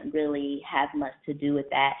diagnosis doesn't really have much to do with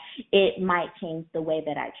that. It might change the way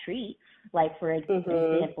that I treat. Like, for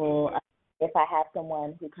example, if I have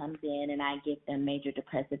someone who comes in and I give them major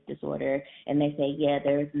depressive disorder and they say, yeah,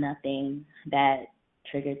 there's nothing that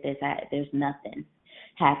triggered this, there's nothing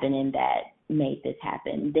happening that made this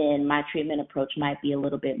happen, then my treatment approach might be a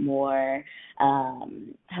little bit more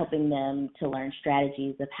helping them to learn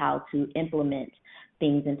strategies of how to implement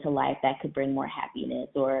things into life that could bring more happiness,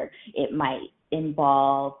 or it might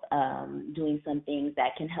involve doing some things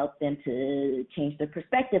that can help them to change their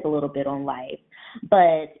perspective a little bit on life.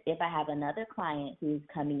 But if I have another client who's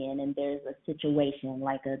coming in and there's a situation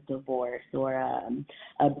like a divorce or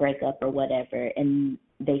a breakup or whatever, and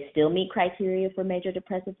they still meet criteria for major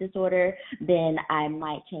depressive disorder, then I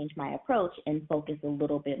might change my approach and focus a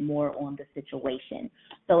little bit more on the situation.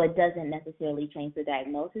 So it doesn't necessarily change the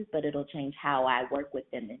diagnosis, but it'll change how I work with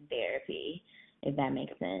them in therapy, if that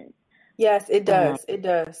makes sense. Yes, it does. It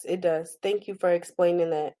does. It does. Thank you for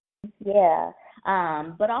explaining that. Yeah.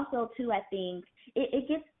 But also, too, I think it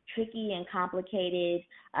gets tricky and complicated.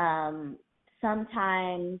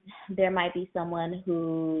 Sometimes there might be someone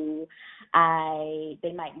who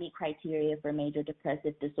they might meet criteria for major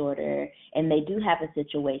depressive disorder, and they do have a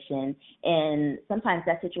situation, and sometimes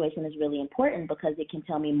that situation is really important because it can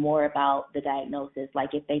tell me more about the diagnosis.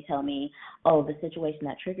 Like if they tell me, oh, the situation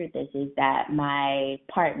that triggered this is that my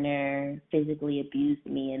partner physically abused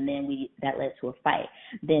me and then that led to a fight,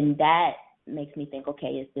 then that makes me think, okay,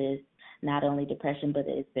 is this not only depression, but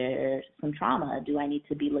is there some trauma? Do I need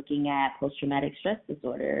to be looking at post-traumatic stress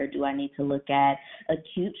disorder? Or do I need to look at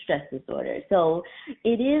acute stress disorder? So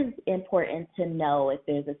it is important to know if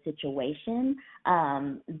there's a situation,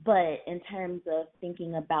 but in terms of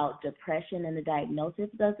thinking about depression and the diagnosis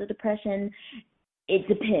of the depression, it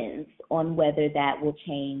depends on whether that will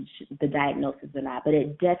change the diagnosis or not, but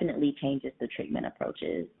it definitely changes the treatment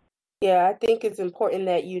approaches. Yeah, I think it's important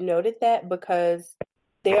that you noted that because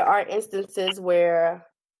there are instances where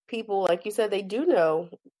people, like you said, they do know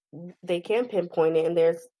they can pinpoint it, and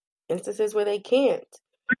there's instances where they can't.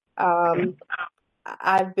 Um,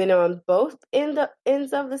 I've been on both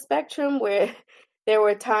ends of the spectrum where there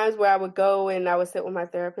were times where I would go and I would sit with my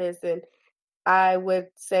therapist and I would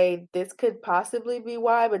say this could possibly be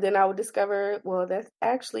why, but then I would discover, well, that's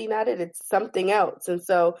actually not it. It's something else. And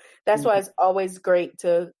so that's why it's always great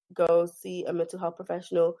to go see a mental health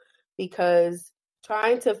professional because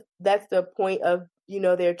that's the point of,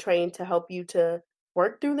 they're trained to help you to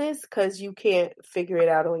work through this because you can't figure it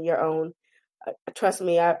out on your own. Trust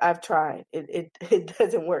me, I've tried. It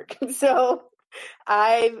doesn't work. So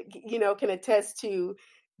I, can attest to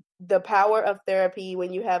the power of therapy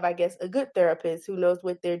when you have, I guess, a good therapist who knows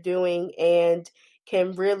what they're doing and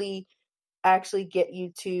can really actually get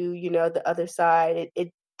you to, the other side.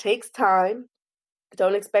 It takes time.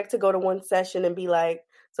 Don't expect to go to one session and be like,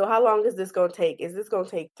 so how long is this going to take? Is this going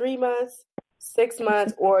to take 3 months, 6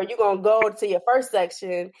 months, or are you going to go to your first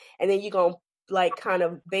section and then you're going to like kind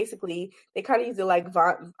of basically, they kind of use it like,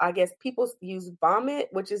 I guess people use vomit,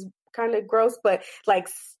 which is kind of gross, but like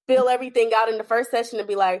spill everything out in the first session and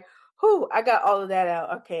be like, whew, I got all of that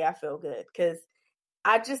out. Okay, I feel good. Because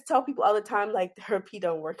I just tell people all the time, like therapy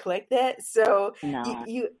don't work like that. So No.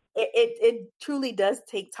 it truly does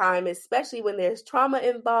take time, especially when there's trauma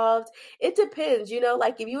involved. It depends,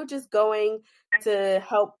 like if you're just going to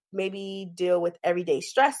help maybe deal with everyday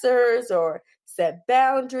stressors or set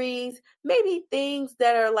boundaries, maybe things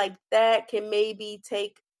that are like that can maybe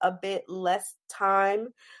take a bit less time.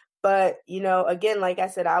 But, again, like I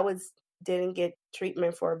said, didn't get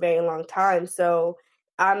treatment for a very long time. So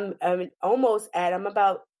I'm I'm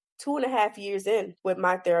about 2.5 years in with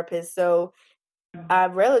my therapist. So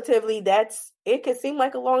it could seem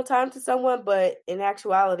like a long time to someone, but in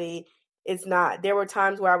actuality, it's not. There were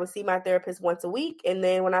times where I would see my therapist once a week. And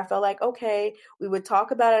then when I felt like, okay, we would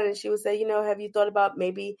talk about it and she would say, have you thought about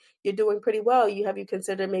maybe you're doing pretty well? Have you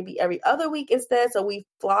considered maybe every other week instead? So we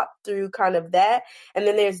flop through kind of that. And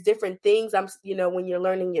then there's different things when you're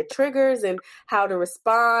learning your triggers and how to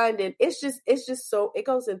respond. And it's just so, it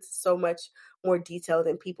goes into so much more detail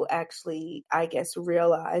than people actually, I guess,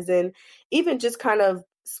 realize. And even just kind of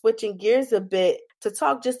switching gears a bit to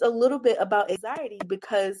talk just a little bit about anxiety,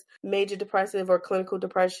 because major depressive or clinical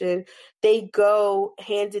depression, they go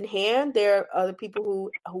hand in hand. There are other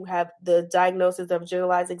people who have the diagnosis of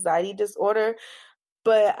generalized anxiety disorder,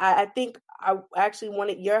 but I think I actually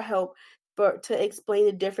wanted your help to explain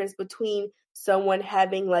the difference between someone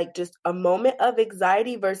having like just a moment of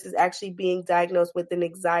anxiety versus actually being diagnosed with an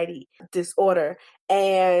anxiety disorder,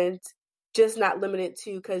 and just not limited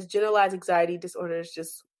to, because generalized anxiety disorder is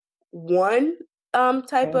just one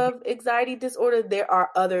type of anxiety disorder. There are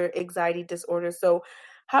other anxiety disorders. So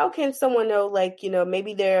how can someone know, like,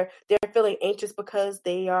 maybe they're feeling anxious because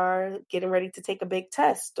they are getting ready to take a big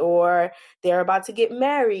test or they're about to get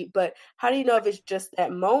married, but how do you know if it's just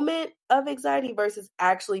that moment of anxiety versus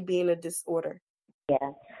actually being a disorder?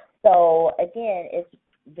 Yeah. So again, it's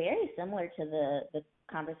very similar to the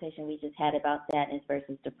conversation we just had about sadness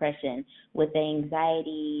versus depression. With the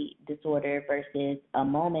anxiety disorder versus a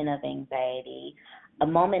moment of anxiety, a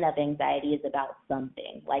moment of anxiety is about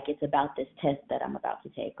something, like it's about this test that I'm about to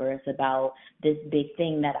take, or it's about this big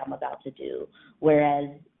thing that I'm about to do. Whereas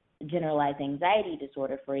generalized anxiety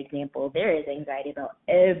disorder, for example, there is anxiety about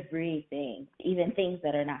everything, even things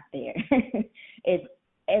that are not there. It's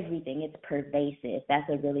everything. It's pervasive. That's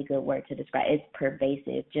a really good word to describe. It's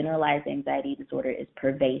pervasive. Generalized anxiety disorder is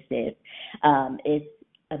pervasive. It's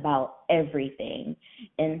about everything.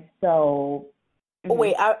 And so... Oh,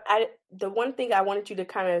 wait, the one thing I wanted you to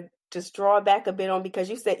kind of just draw back a bit on,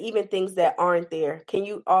 because you said even things that aren't there. Can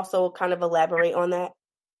you also kind of elaborate on that?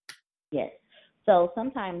 Yes. So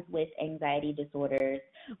sometimes with anxiety disorders,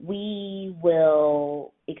 we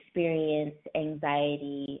will experience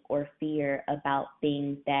anxiety or fear about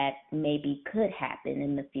things that maybe could happen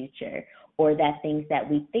in the future, or that things that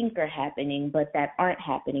we think are happening but that aren't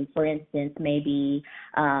happening. For instance, maybe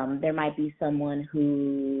there might be someone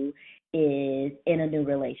who is in a new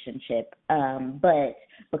relationship, but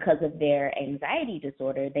because of their anxiety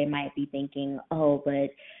disorder, they might be thinking, oh, but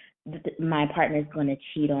my partner's going to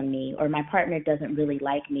cheat on me, or my partner doesn't really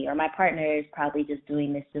like me, or my partner is probably just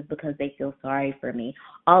doing this just because they feel sorry for me.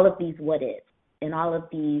 All of these what ifs and all of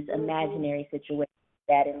these imaginary situations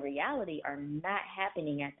that in reality are not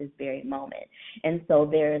happening at this very moment. And so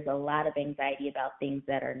there's a lot of anxiety about things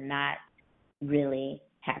that are not really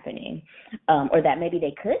happening, or that maybe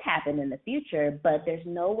they could happen in the future, but there's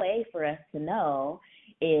no way for us to know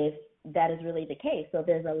if that is really the case. So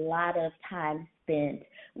there's a lot of time spent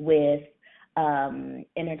with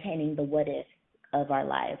entertaining the what ifs of our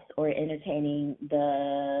lives, or entertaining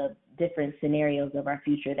the different scenarios of our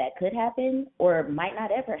future that could happen or might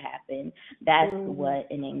not ever happen. That's what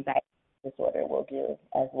an anxiety disorder will do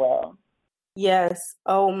as well. Yes.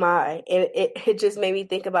 Oh my. And it just made me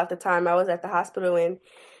think about the time I was at the hospital, and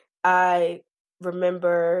I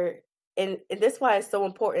remember, and this is why it's so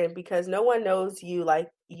important, because no one knows you like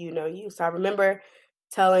you know you. So I remember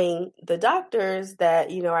telling the doctors that,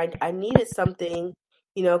 I needed something,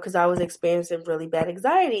 because I was experiencing really bad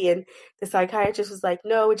anxiety. And the psychiatrist was like,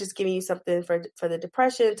 no, we're just giving you something for the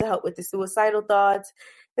depression to help with the suicidal thoughts.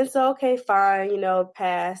 And so, okay, fine,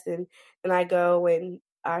 pass. And I go and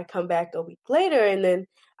I come back a week later, and then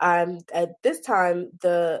at this time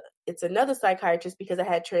it's another psychiatrist, because I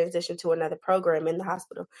had transitioned to another program in the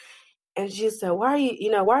hospital. And she said, why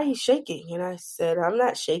are you shaking? And I said, I'm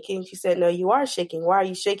not shaking. She said, no, you are shaking. Why are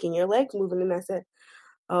you shaking? Your leg's moving. And I said,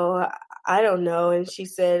 oh, I don't know. And she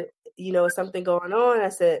said, is something going on? I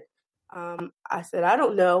said, I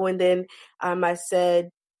don't know. And then I said,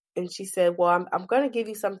 and she said, well, I'm going to give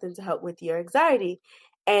you something to help with your anxiety.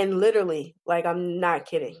 And literally, like, I'm not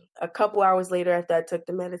kidding, a couple hours later after I took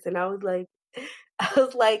the medicine, I was like,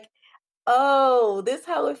 oh, this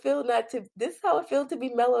how it feels to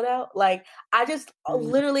be mellowed out. Like, I just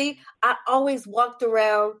literally, I always walked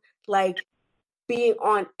around like being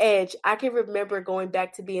on edge. I can remember going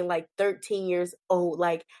back to being like 13 years old.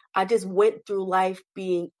 Like, I just went through life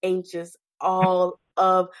being anxious all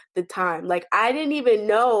of the time. Like, I didn't even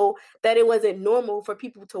know that it wasn't normal for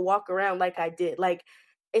people to walk around like I did. Like,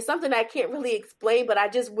 it's something I can't really explain, but I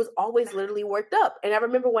just was always literally worked up. And I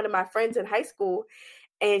remember one of my friends in high school,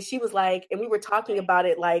 and she was like, and we were talking about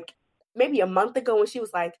it like maybe a month ago, and she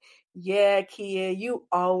was like, yeah, Kia, you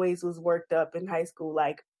always was worked up in high school,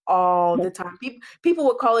 like all the time. People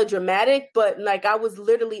would call it dramatic, but like I was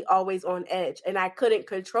literally always on edge, and I couldn't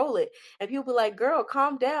control it. And people would be like, girl,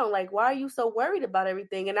 calm down. Like, why are you so worried about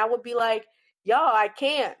everything? And I would be like, y'all, I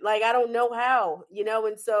can't. Like, I don't know how,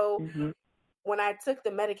 And so when I took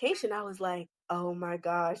the medication, I was like, oh my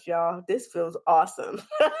gosh, y'all, this feels awesome.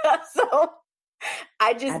 So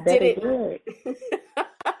I just did it.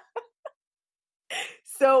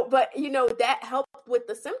 So, but that helped with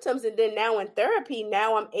the symptoms. And then now in therapy,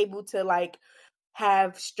 now I'm able to like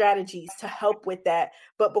have strategies to help with that.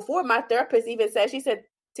 But before, my therapist even said, she said,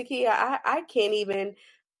 Takia, I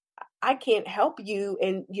can't help you.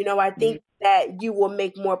 And, I think that you will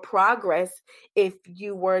make more progress if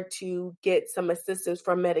you were to get some assistance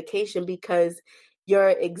from medication, because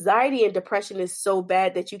your anxiety and depression is so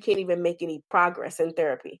bad that you can't even make any progress in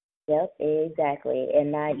therapy. Yep, exactly.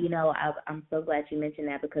 And I'm so glad you mentioned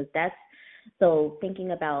that, because so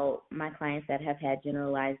thinking about my clients that have had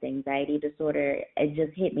generalized anxiety disorder, it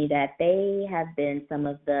just hit me that they have been some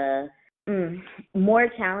of the more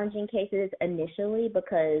challenging cases initially,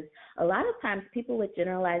 because a lot of times people with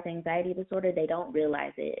generalized anxiety disorder, they don't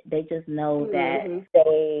realize it. They just know that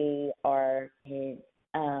they are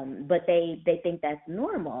but they think that's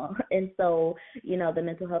normal. And so, the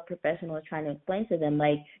mental health professional is trying to explain to them,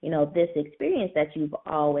 like, this experience that you've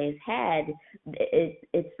always had,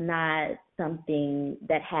 it's not something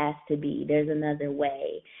that has to be. There's another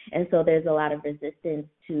way. And so there's a lot of resistance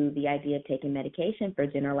to the idea of taking medication for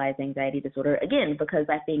generalized anxiety disorder, again, because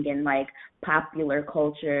I think in like popular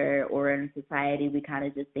culture or in society, we kind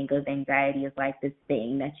of just think of anxiety as like this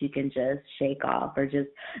thing that you can just shake off, or just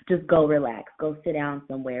go relax, go sit down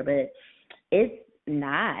somewhere. But it's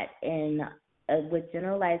not. And with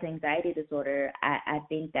generalized anxiety disorder, I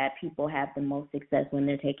think that people have the most success when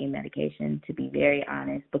they're taking medication, to be very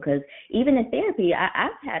honest, because even in therapy,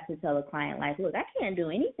 I've had to tell a client, like, look, I can't do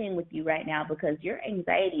anything with you right now because your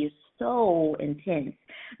anxiety is so intense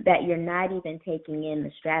that you're not even taking in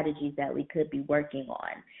the strategies that we could be working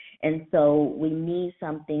on. And so we need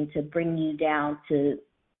something to bring you down to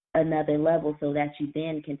another level, so that you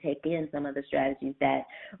then can take in some of the strategies that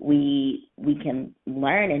we can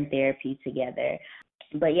learn in therapy together.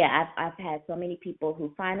 But yeah, I've had so many people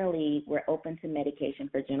who finally were open to medication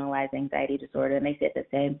for generalized anxiety disorder, and they said the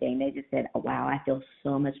same thing. They just said, oh, wow, I feel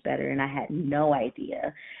so much better, and I had no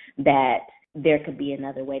idea that there could be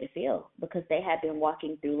another way to feel, because they had been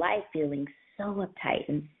walking through life feeling so uptight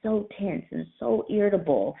and so tense and so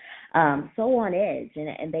irritable, so on edge,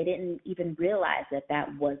 and they didn't even realize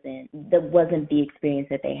that wasn't the experience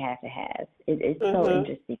that they had to have. It's so Mm-hmm.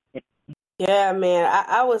 interesting. Yeah, man.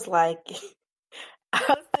 I was like,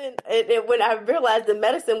 when I realized the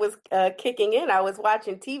medicine was kicking in, I was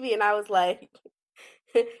watching TV and I was like,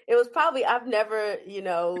 it was probably, I've never,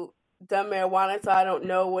 done marijuana, so I don't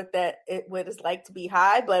know what it's like to be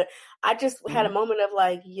high, but I just had a moment of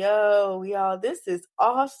like, yo, y'all, this is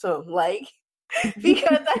awesome. Like,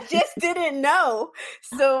 because I just didn't know.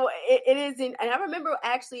 So it isn't, and I remember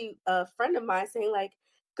actually a friend of mine saying like,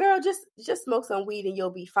 girl, just smoke some weed and you'll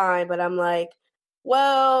be fine. But I'm like,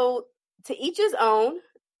 well, to each his own.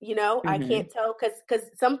 I can't tell, because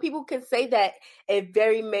some people can say that it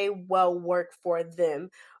very may well work for them.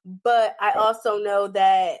 But I also know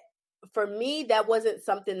that for me, that wasn't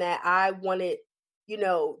something that I wanted,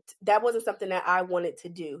 that wasn't something that I wanted to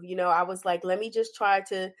do. I was like, let me just try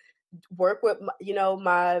to work with,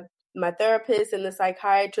 my therapist and the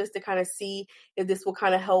psychiatrist to kind of see if this will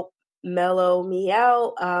kind of help mellow me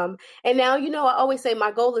out. And now, I always say my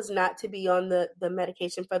goal is not to be on the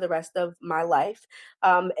medication for the rest of my life.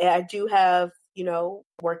 And I do have,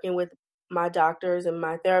 working with my doctors and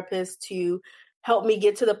my therapist to help me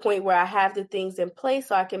get to the point where I have the things in place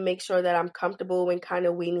so I can make sure that I'm comfortable and kind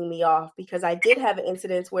of weaning me off, because I did have an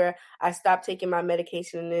incident where I stopped taking my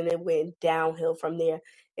medication and then it went downhill from there.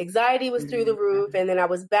 Anxiety was through the roof, and then I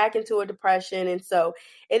was back into a depression. And so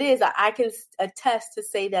it is, I can attest to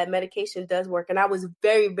say that medication does work. And I was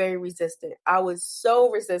very, very resistant. I was so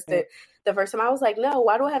resistant the first time. I was like, no,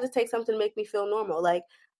 why do I have to take something to make me feel normal? Like,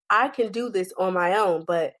 I can do this on my own.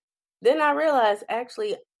 But then I realized,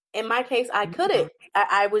 actually, in my case, I couldn't.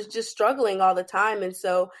 I was just struggling all the time. And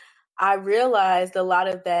so I realized a lot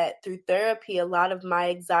of that through therapy. A lot of my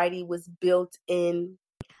anxiety was built in.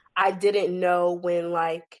 I didn't know when,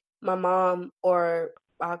 like, my mom, or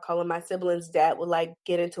I'll call him my siblings' dad, would like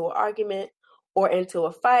get into an argument or into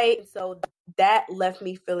a fight. So that left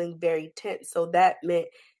me feeling very tense. So that meant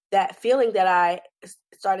that feeling that I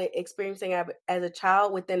started experiencing as a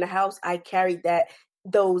child within the house, I carried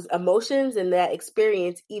those emotions and that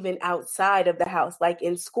experience even outside of the house, like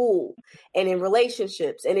in school and in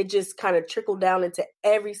relationships. And it just kind of trickled down into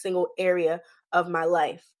every single area of my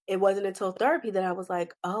life. It wasn't until therapy that I was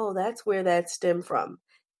like, oh, that's where that stemmed from.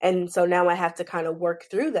 And so now I have to kind of work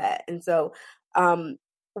through that. And so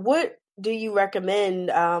what do you recommend?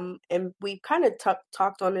 And we kind of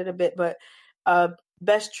talked on it a bit, but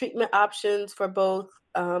best treatment options for both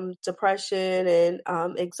depression and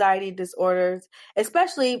anxiety disorders,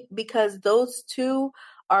 especially because those two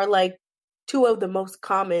are like two of the most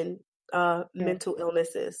common mental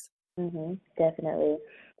illnesses. Definitely.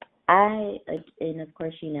 And of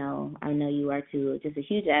course, I know you are too, just a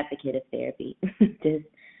huge advocate of therapy.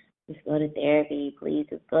 just go to therapy, please.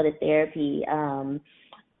 Just go to therapy.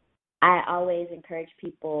 I always encourage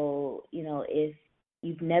people, if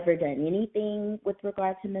you've never done anything with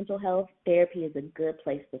regard to mental health, therapy is a good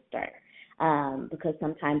place to start, because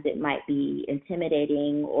sometimes it might be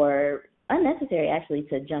intimidating or unnecessary, actually,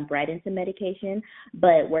 to jump right into medication.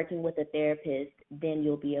 But working with a therapist, then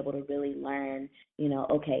you'll be able to really learn,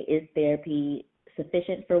 okay, is therapy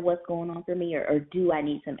sufficient for what's going on for me, or do I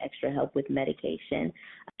need some extra help with medication?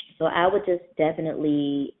 So I would just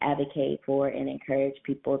definitely advocate for and encourage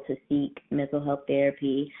people to seek mental health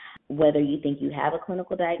therapy, whether you think you have a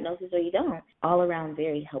clinical diagnosis or you don't. All around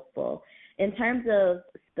very helpful. In terms of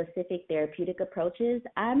specific therapeutic approaches,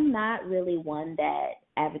 I'm not really one that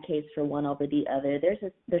advocates for one over the other.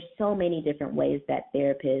 There's so many different ways that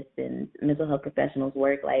therapists and mental health professionals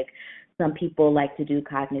work. Like, some people like to do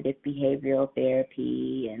cognitive behavioral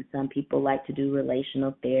therapy, and some people like to do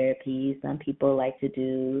relational therapy. Some people like to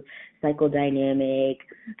do psychodynamic.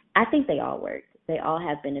 I think they all work. They all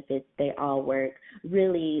have benefits. They all work.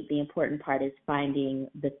 Really, the important part is finding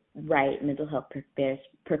the right mental health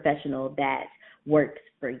professional that works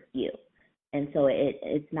for you. And so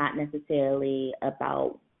it's not necessarily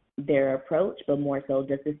about their approach, but more so,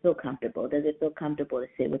 does it feel comfortable? Does it feel comfortable to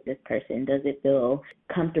sit with this person? Does it feel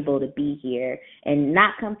comfortable to be here? And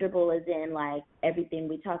not comfortable as in like everything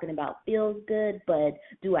we're talking about feels good, but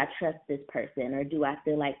do I trust this person, or do I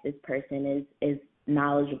feel like this person is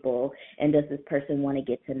knowledgeable, and does this person want to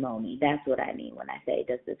get to know me? That's what I mean when I say,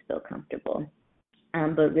 does this feel comfortable?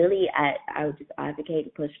 But really, I would just advocate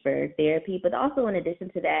and push for therapy, but also in addition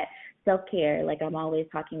to that, self-care. Like I'm always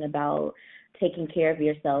talking about taking care of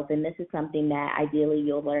yourself, and this is something that ideally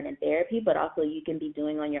you'll learn in therapy, but also you can be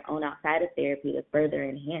doing on your own outside of therapy to further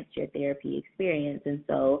enhance your therapy experience. And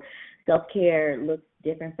so self-care looks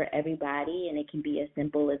different for everybody, and it can be as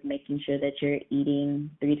simple as making sure that you're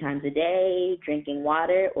eating 3 times a day, drinking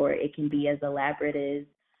water, or it can be as elaborate as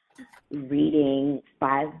reading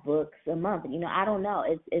 5 books a month. I don't know.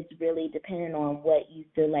 It's really dependent on what you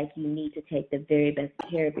feel like you need to take the very best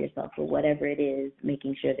care of yourself, or whatever it is,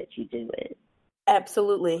 making sure that you do it.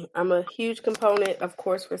 Absolutely. I'm a huge component, of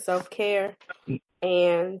course, for self-care.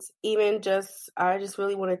 And I just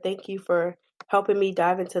really want to thank you for helping me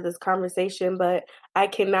dive into this conversation, but I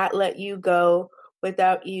cannot let you go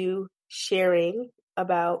without you sharing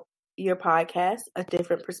about your podcast, A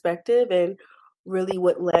Different Perspective, and really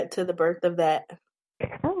what led to the birth of that.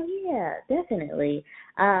 Oh yeah, definitely.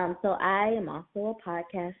 So I am also a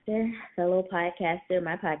podcaster, fellow podcaster.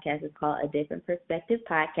 My podcast is called A Different Perspective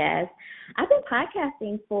Podcast. I've been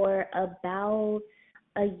podcasting for about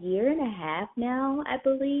a year and a half now, I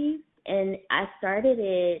believe. And I started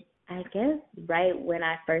it, I guess, right when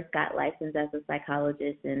I first got licensed as a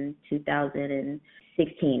psychologist in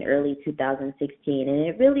 2016, early 2016. And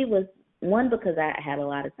it really was, one, because I had a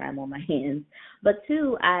lot of time on my hands, but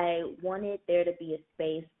two, I wanted there to be a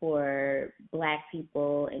space for Black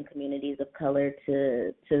people and communities of color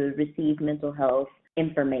to receive mental health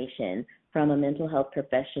information from a mental health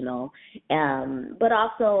professional, but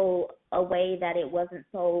also a way that it wasn't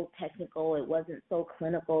so technical, it wasn't so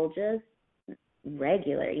clinical, just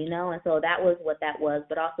regular, and so that was what that was.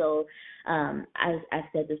 But also, I've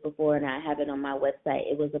said this before, and I have it on my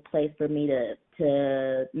website, it was a place for me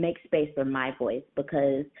to make space for my voice,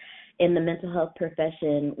 because in the mental health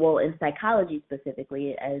profession, well, in psychology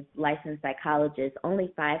specifically, as licensed psychologists,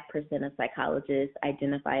 only 5% of psychologists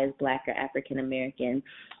identify as Black or African American,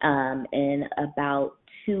 and about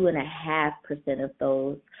 2.5% of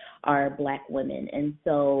those are Black women. And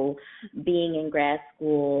so being in grad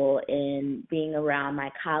school and being around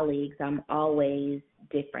my colleagues, I'm always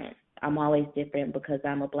different. I'm always different because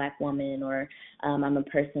I'm a Black woman, or I'm a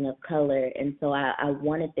person of color. And so I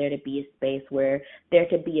wanted there to be a space where there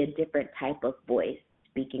could be a different type of voice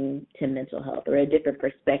speaking to mental health, or a different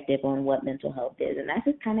perspective on what mental health is. And that's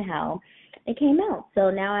just kind of how it came out. So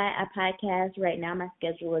now I podcast. Right now my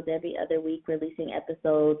schedule is every other week releasing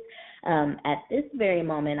episodes. At this very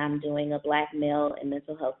moment, I'm doing a Black male and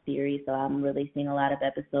mental health series, so I'm releasing a lot of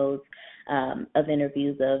episodes of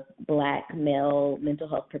interviews of Black male mental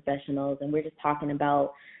health professionals, and we're just talking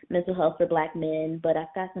about mental health for Black men. But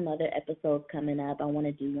I've got some other episodes coming up. I want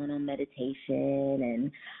to do one on meditation,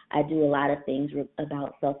 and I do a lot of things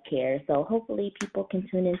about self-care, so hopefully people can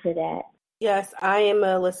tune into that. Yes, I am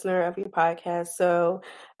a listener of your podcast, so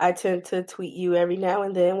I tend to tweet you every now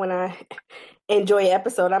and then when I enjoy an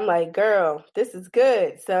episode. I'm like, girl, this is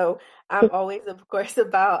good. So I'm always, of course,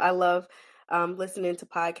 I love listening to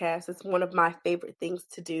podcasts. It's one of my favorite things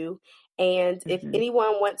to do. And if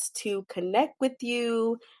anyone wants to connect with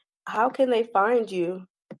you, how can they find you?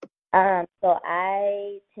 So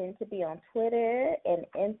I tend to be on Twitter and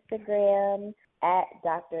Instagram at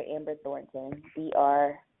Dr. Amber Thornton,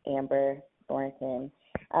 Dr. Amber Thornton.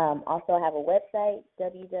 Also, I have a website,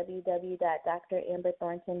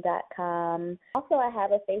 www.dramberthornton.com. Also, I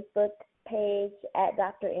have a Facebook page at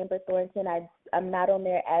Dr. Amber Thornton. I'm not on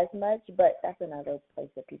there as much, but that's another place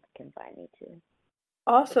that people can find me too.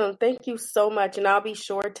 Awesome. Thank you so much. And I'll be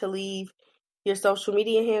sure to leave your social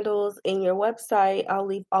media handles and your website. I'll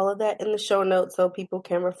leave all of that in the show notes so people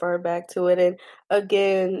can refer back to it. And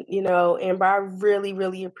again, Amber, I really,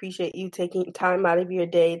 really appreciate you taking time out of your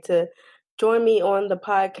day to join me on the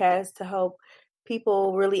podcast to help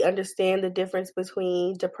people really understand the difference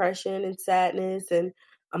between depression and sadness and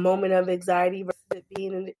a moment of anxiety versus it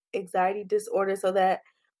being an anxiety disorder, so that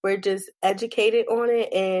we're just educated on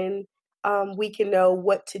it and we can know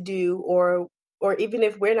what to do, or even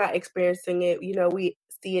if we're not experiencing it, we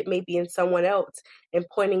see it maybe in someone else and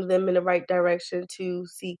pointing them in the right direction to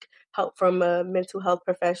seek help from a mental health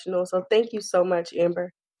professional. So thank you so much,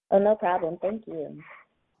 Amber. Oh, no problem. Thank you.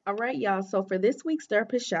 All right, y'all. So for this week's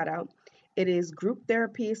therapist shout out, it is Group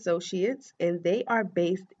Therapy Associates, and they are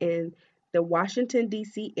based in the Washington,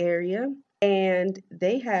 D.C. area. And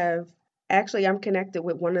they have, actually, I'm connected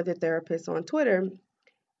with one of the therapists on Twitter,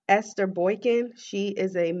 Esther Boykin. She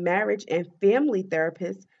is a marriage and family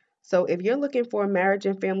therapist. So if you're looking for a marriage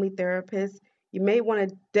and family therapist, you may want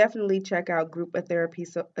to definitely check out Group of Therapy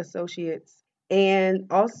Associates. And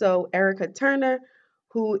also Erica Turner,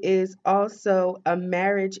 who is also a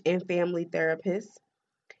marriage and family therapist,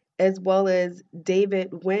 as well as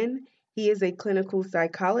David Nguyen. He is a clinical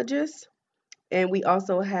psychologist. And we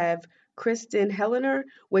also have Kristen Hellener,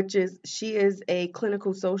 she is a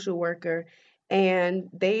clinical social worker, and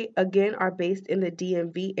they again are based in the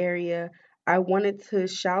DMV area. I wanted to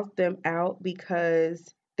shout them out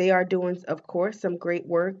because they are doing, of course, some great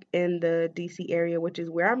work in the DC area, which is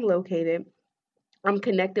where I'm located. I'm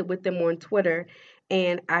connected with them on Twitter,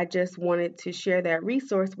 and I just wanted to share that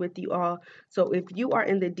resource with you all. So if you are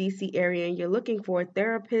in the DC area and you're looking for a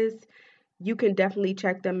therapist, you can definitely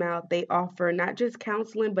check them out. They offer not just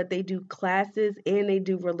counseling, but they do classes and they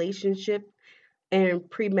do relationship and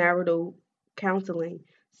premarital counseling.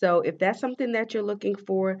 So if that's something that you're looking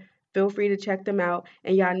for, feel free to check them out.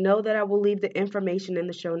 And y'all know that I will leave the information in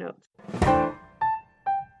the show notes.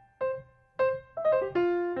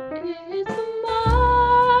 It's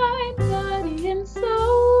mind, body, and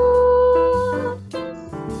soul.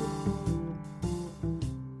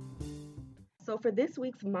 So for this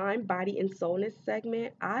week's Mind, Body, and Soulness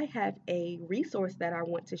segment, I have a resource that I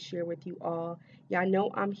want to share with you all. Y'all know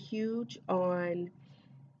I'm huge on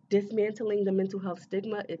dismantling the mental health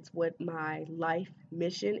stigma. It's what my life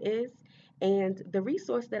mission is. And the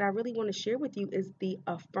resource that I really want to share with you is the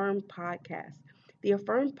Affirm podcast. The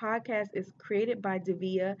Affirm podcast is created by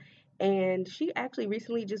Davia, and she actually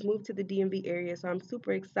recently just moved to the DMV area. So I'm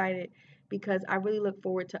super excited because I really look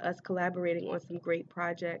forward to us collaborating on some great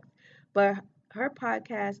projects. But her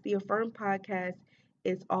podcast, the Affirm podcast,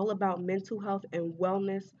 is all about mental health and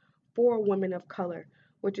wellness for women of color,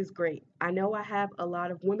 which is great. I know I have a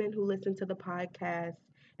lot of women who listen to the podcast,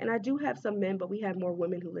 and I do have some men, but we have more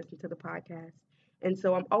women who listen to the podcast. And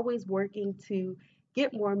so I'm always working to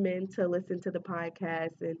get more men to listen to the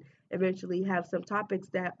podcast and eventually have some topics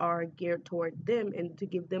that are geared toward them and to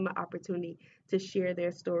give them an opportunity to share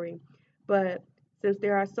their story. But since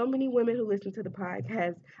there are so many women who listen to the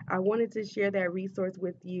podcast, I wanted to share that resource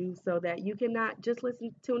with you so that you can not just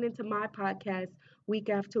tune into my podcast week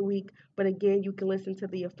after week, but again, you can listen to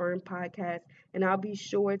the Affirm podcast. And I'll be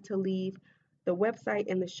sure to leave the website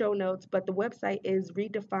in the show notes, but the website is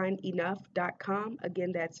redefineenough.com.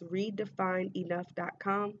 Again, that's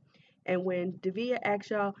redefineenough.com. And when Davia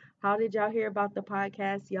asks y'all, how did y'all hear about the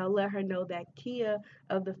podcast? Y'all let her know that Kia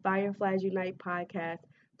of the Fireflies Unite podcast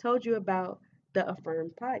told you about the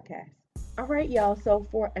Affirm podcast. All right, y'all. So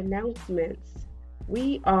for announcements,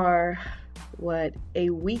 we are, a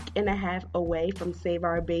week and a half away from Save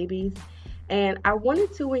Our Babies. And I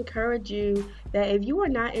wanted to encourage you that if you are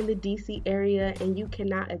not in the DC area and you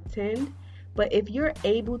cannot attend, but if you're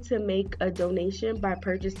able to make a donation by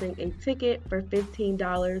purchasing a ticket for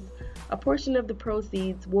 $15, a portion of the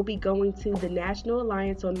proceeds will be going to the National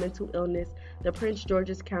Alliance on Mental Illness, the Prince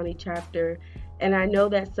George's County chapter. And I know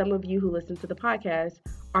that some of you who listen to the podcast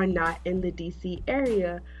are not in the DC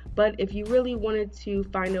area, but if you really wanted to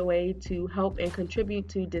find a way to help and contribute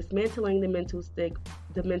to dismantling the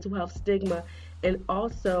mental health stigma and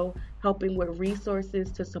also helping with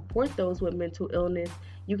resources to support those with mental illness,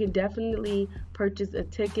 you can definitely purchase a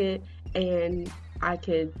ticket, and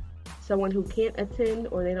someone who can't attend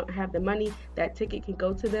or they don't have the money, that ticket can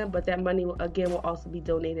go to them, but that money will also be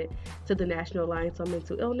donated to the National Alliance on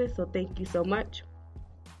Mental Illness. So thank you so much.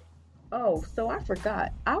 Oh, so I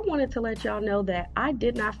forgot. I wanted to let y'all know that I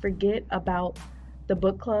did not forget about the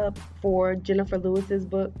book club for Jennifer Lewis's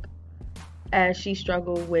book, as she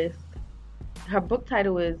struggled with, her book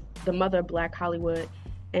title is The Mother of Black Hollywood,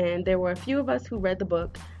 and there were a few of us who read the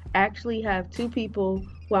book. I actually have 2 people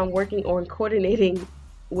who I'm working on coordinating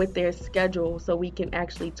with their schedule so we can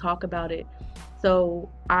actually talk about it. So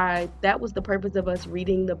that was the purpose of us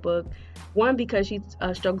reading the book. One, because she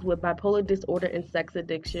struggles with bipolar disorder and sex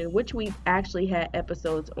addiction, which we've actually had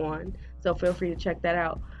episodes on. So feel free to check that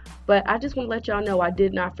out. But I just want to let y'all know I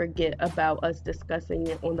did not forget about us discussing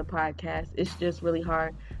it on the podcast. It's just really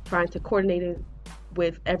hard trying to coordinate it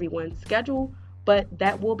with everyone's schedule, but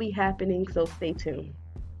that will be happening, so stay tuned.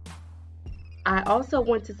 I also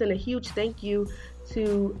want to send a huge thank you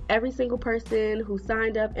to every single person who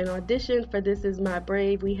signed up and auditioned for This Is My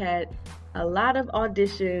Brave. We had a lot of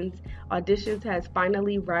auditions. Auditions has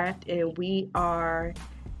finally wrapped, and we are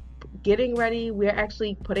getting ready. We're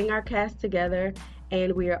actually putting our cast together,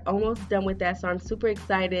 and we are almost done with that, so I'm super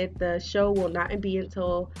excited. The show will not be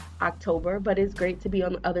until October, but it's great to be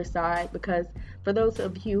on the other side because for those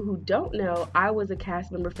of you who don't know, I was a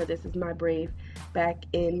cast member for This Is My Brave back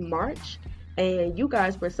in March. And you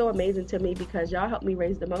guys were so amazing to me because y'all helped me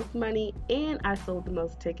raise the most money and I sold the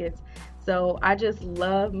most tickets. So I just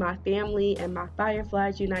love my family and my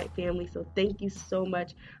Fireflies Unite family. So thank you so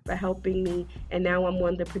much for helping me. And now I'm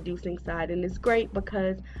on the producing side. And it's great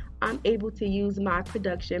because I'm able to use my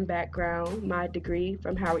production background. My degree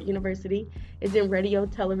from Howard University is in radio,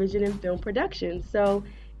 television, and film production. So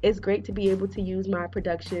it's great to be able to use my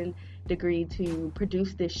production degree to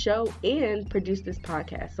produce this show and produce this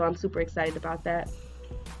podcast. So I'm super excited about that.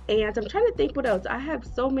 And I'm trying to think what else. I have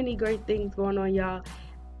so many great things going on, y'all.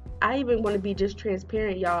 I even want to be just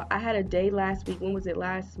transparent, y'all. I had a day last week. When was it?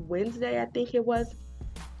 Last Wednesday, I think it was.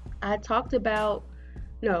 I talked about,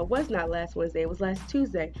 no, it was not last Wednesday. It was last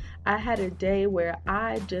Tuesday. I had a day where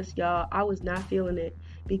I was not feeling it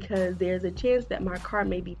because there's a chance that my car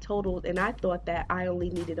may be totaled. And I thought that I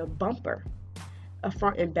only needed a bumper, a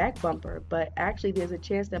front and back bumper. But actually, there's a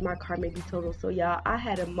chance that my car may be totaled. So, y'all, I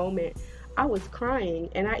had a moment. I was crying,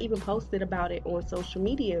 and I even posted about it on social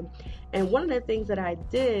media. And one of the things that I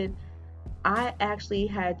did, I actually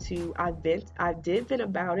I did vent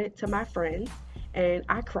about it to my friends, and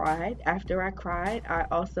I cried. After I cried, I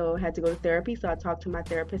also had to go to therapy, so I talked to my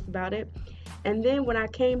therapist about it. And then when I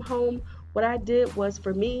came home, what I did was,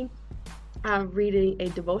 for me, I'm reading a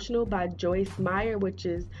devotional by Joyce Meyer, which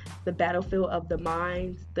is The Battlefield of the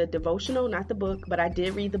Minds, the devotional, not the book, but I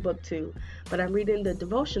did read the book too. But I'm reading the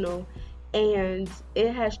devotional, and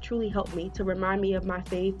it has truly helped me to remind me of my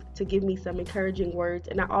faith, to give me some encouraging words.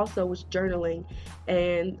 And I also was journaling,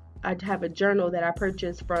 and I have a journal that I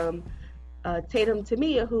purchased from Tatum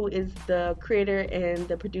Temia, who is the creator and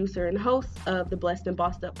the producer and host of the Blessed and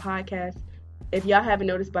Bossed Up podcast. If y'all haven't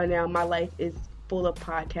noticed by now, my life is full of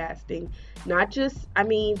podcasting. Not just,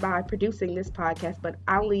 by producing this podcast, but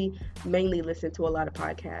I only mainly listen to a lot of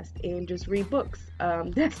podcasts and just read books.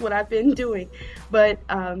 That's what I've been doing. But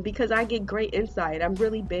because I get great insight, I'm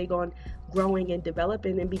really big on growing and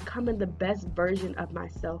developing and becoming the best version of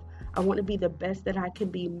myself. I want to be the best that I can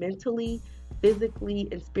be mentally, physically,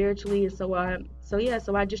 and spiritually. And so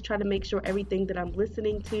I just try to make sure everything that I'm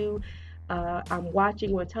listening to, I'm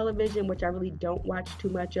watching on television, which I really don't watch too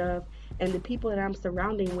much of, and the people that I'm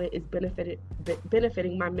surrounding with is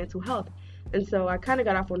benefiting my mental health. And so I kind of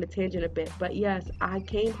got off on a tangent a bit, but yes, I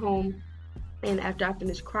came home, and after I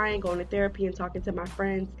finished crying, going to therapy, and talking to my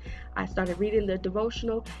friends, I started reading the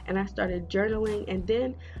devotional, and I started journaling, and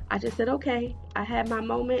then I just said, okay, I had my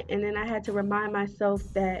moment, and then I had to remind myself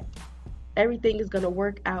that everything is going to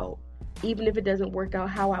work out. Even if it doesn't work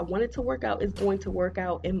out how I want it to work out, it's going to work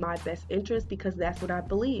out in my best interest, because that's what I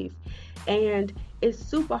believe. And it's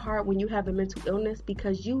super hard when you have a mental illness,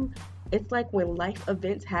 because it's like when life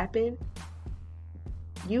events happen,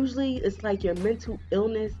 usually it's like your mental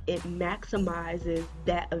illness, it maximizes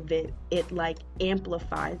that event. It like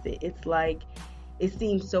amplifies it. It's like, it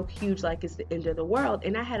seems so huge, like it's the end of the world.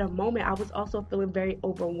 And I had a moment, I was also feeling very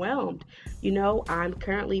overwhelmed. I'm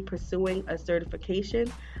currently pursuing a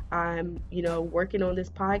certification. I'm, working on this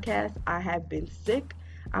podcast. I have been sick.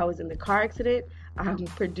 I was in the car accident. I'm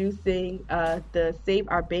producing the Save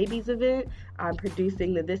Our Babies event. I'm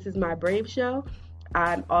producing the This Is My Brave show.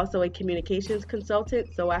 I'm also a communications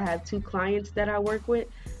consultant, so I have 2 clients that I work with.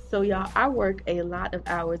 So y'all, I work a lot of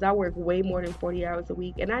hours. I work way more than 40 hours a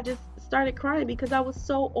week. And I just started crying because I was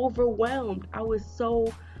so overwhelmed.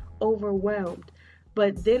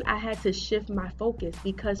 But then I had to shift my focus,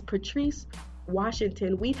 because Patrice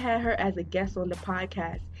Washington, we've had her as a guest on the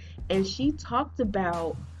podcast, and she talked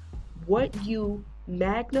about what you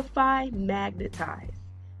magnify, magnetize.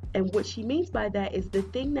 And what she means by that is the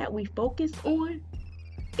thing that we focus on,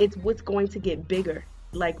 it's what's going to get bigger.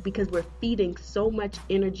 Like, because we're feeding so much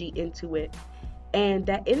energy into it. And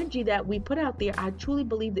that energy that we put out there, I truly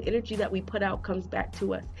believe the energy that we put out comes back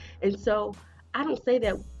to us. And so I don't say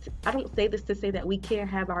this to say that we can't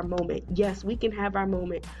have our moment. Yes, we can have our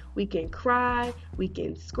moment. We can cry, we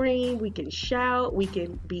can scream, we can shout, we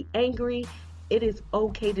can be angry. It is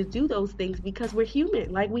okay to do those things because we're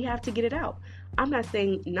human. Like, we have to get it out. I'm not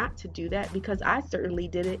saying not to do that, because I certainly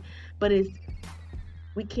did it, but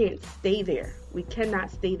we can't stay there. We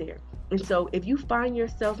cannot stay there. And so if you find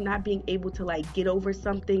yourself not being able to like get over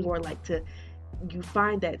something, or you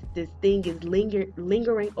find that this thing is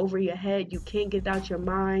lingering over your head, you can't get it out your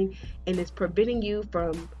mind, and it's preventing you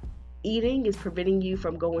from eating, it's preventing you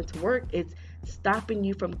from going to work, it's stopping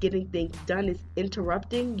you from getting things done, it's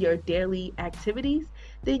interrupting your daily activities,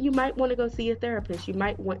 then you might want to go see a therapist. You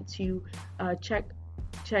might want to check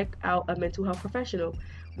out a mental health professional.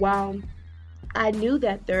 While I knew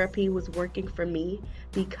that therapy was working for me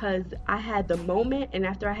because I had the moment, and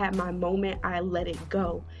after I had my moment, I let it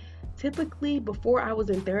go. typically before I was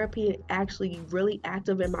in therapy and actually really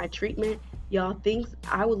active in my treatment, y'all, things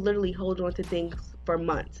I would literally hold on to things for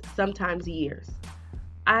months, sometimes years.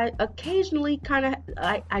 I occasionally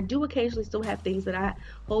I do occasionally still have things that I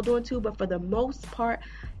hold on to, but for the most part,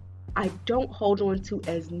 I don't hold on to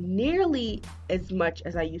as nearly as much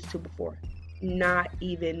as I used to before. Not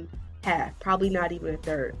even half, probably not even a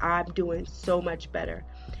third. I'm doing so much better.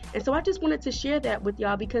 And so I just wanted to share that with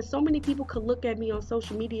y'all because so many people could look at me on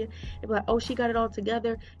social media and be like, oh, she got it all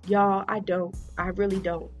together. Y'all, I don't. I really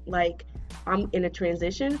don't. Like, I'm in a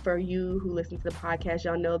transition. For you who listen to the podcast,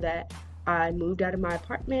 y'all know that I moved out of my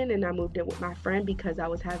apartment and I moved in with my friend because I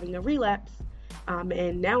was having a relapse.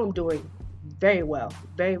 And now I'm doing very well,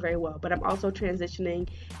 very, very well. But I'm also transitioning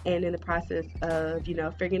and in the process of,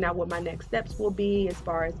 figuring out what my next steps will be as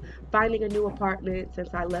far as finding a new apartment since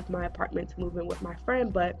I left my apartment to move in with my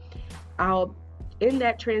friend. But I'll in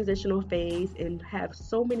that transitional phase and have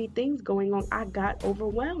so many things going on, I got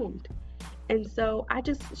overwhelmed. And so I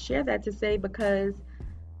just share that to say because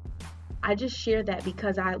I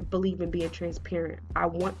believe in being transparent. I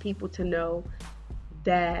want people to know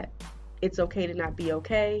that it's okay to not be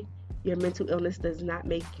okay. Your mental illness does not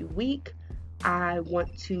make you weak. I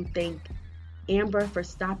want to thank Amber for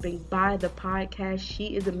stopping by the podcast.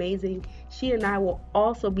 She is amazing. She and I will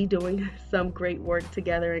also be doing some great work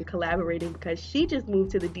together and collaborating because she just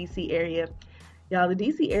moved to the DC area. Y'all, the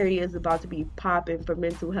DC area is about to be popping for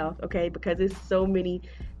mental health, okay? Because there's so many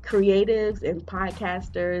creatives and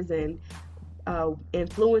podcasters and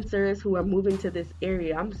influencers who are moving to this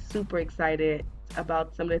area. I'm super excited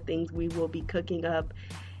about some of the things we will be cooking up.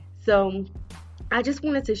 So I just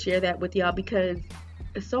wanted to share that with y'all because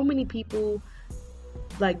so many people,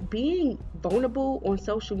 like, being vulnerable on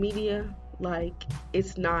social media, like,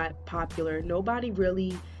 it's not popular.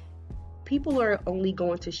 People are only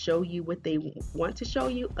going to show you what they want to show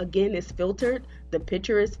you. Again, it's filtered. The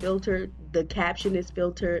picture is filtered. The caption is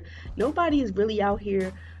filtered. Nobody is really out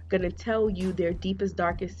here going to tell you their deepest,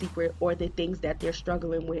 darkest secret or the things that they're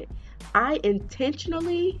struggling with.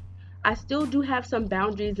 I still do have some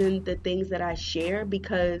boundaries in the things that I share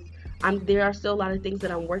because there are still a lot of things that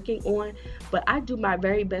I'm working on, but I do my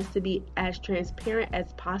very best to be as transparent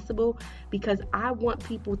as possible because I want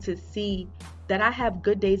people to see that I have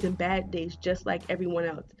good days and bad days just like everyone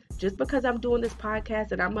else. Just because I'm doing this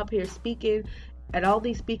podcast and I'm up here speaking at all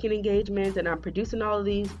these speaking engagements and I'm producing all of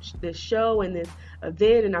this show and this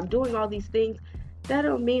event and I'm doing all these things, that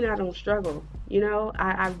don't mean I don't struggle.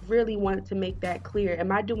 I really wanted to make that clear. Am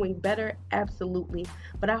I doing better? Absolutely.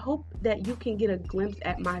 But I hope that you can get a glimpse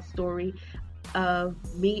at my story of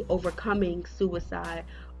me overcoming suicide,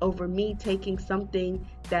 over me taking something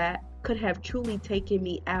that could have truly taken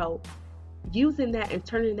me out, using that and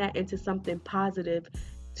turning that into something positive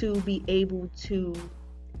to be able to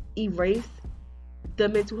erase the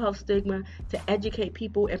mental health stigma, to educate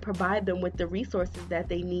people and provide them with the resources that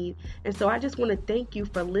they need. And so I just want to thank you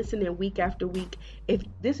for listening week after week. If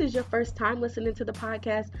this is your first time listening to the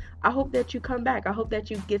podcast, I hope that you come back. I hope that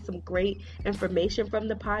you get some great information from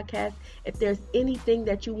the podcast. If there's anything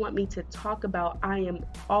that you want me to talk about, I am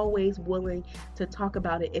always willing to talk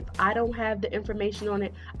about it. If I don't have the information on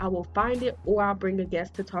it, I will find it or I'll bring a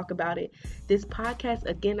guest to talk about it. This podcast,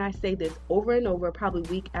 again, I say this over and over, probably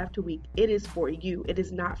week after week, it is for you. It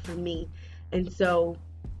is not for me. And so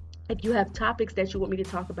if you have topics that you want me to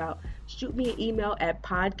talk about, shoot me an email at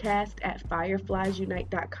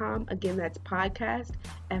podcast@firefliesunite.com. Again, that's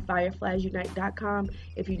podcast@firefliesunite.com.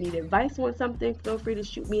 If you need advice on something, feel free to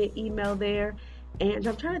shoot me an email there. And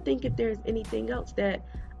I'm trying to think if there's anything else that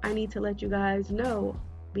I need to let you guys know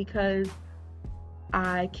because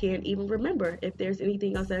I can't even remember if there's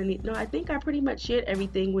anything else that I need. No, I think I pretty much shared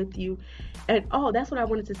everything with you. And that's what I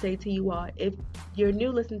wanted to say to you all. If you're new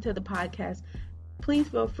listening to the podcast, please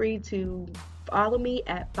feel free to follow me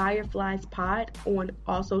at Fireflies Pod on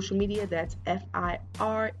all social media. That's FIREFLIES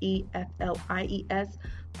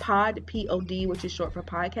Pod, POD, which is short for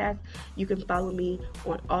podcast. You can follow me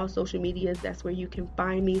on all social medias. That's where you can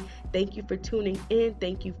find me. Thank you for tuning in.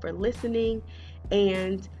 Thank you for listening.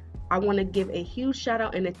 And I want to give a huge shout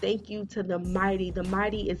out and a thank you to The Mighty. The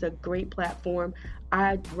Mighty is a great platform.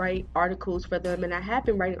 I write articles for them, and I have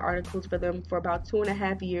been writing articles for them for about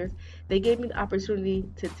 2.5 years. They gave me the opportunity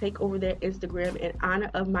to take over their Instagram in honor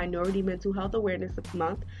of Minority Mental Health Awareness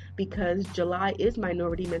Month because July is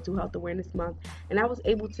Minority Mental Health Awareness Month. And I was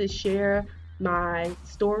able to share my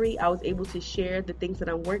story. I was able to share the things that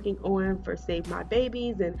I'm working on for Save My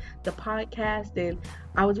Babies and the podcast. And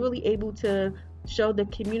I was really able to show the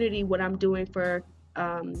community what I'm doing for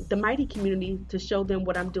the Mighty community to show them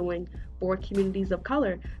what I'm doing for communities of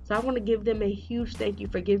color. So I want to give them a huge thank you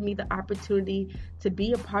for giving me the opportunity to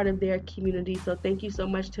be a part of their community. So thank you so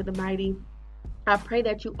much to the Mighty. I pray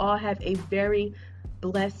that you all have a very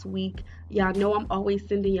blessed week. Y'all know I'm always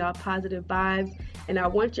sending y'all positive vibes, and I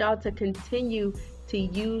want y'all to continue to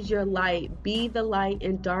use your light, be the light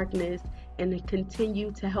in darkness, and to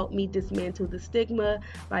continue to help me dismantle the stigma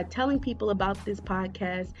by telling people about this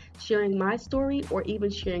podcast, sharing my story, or even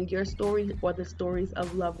sharing your story or the stories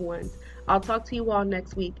of loved ones. I'll talk to you all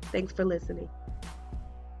next week. Thanks for listening.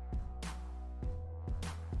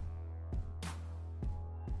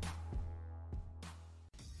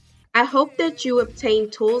 I hope that you obtain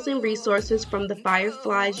tools and resources from the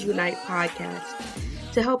Fireflies Unite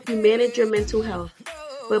podcast to help you manage your mental health.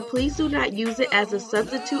 But please do not use it as a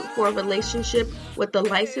substitute for a relationship with a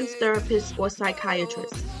licensed therapist or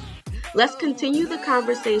psychiatrist. Let's continue the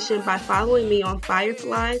conversation by following me on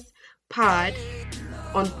Fireflies Pod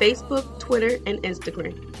on Facebook, Twitter, and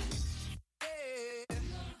Instagram.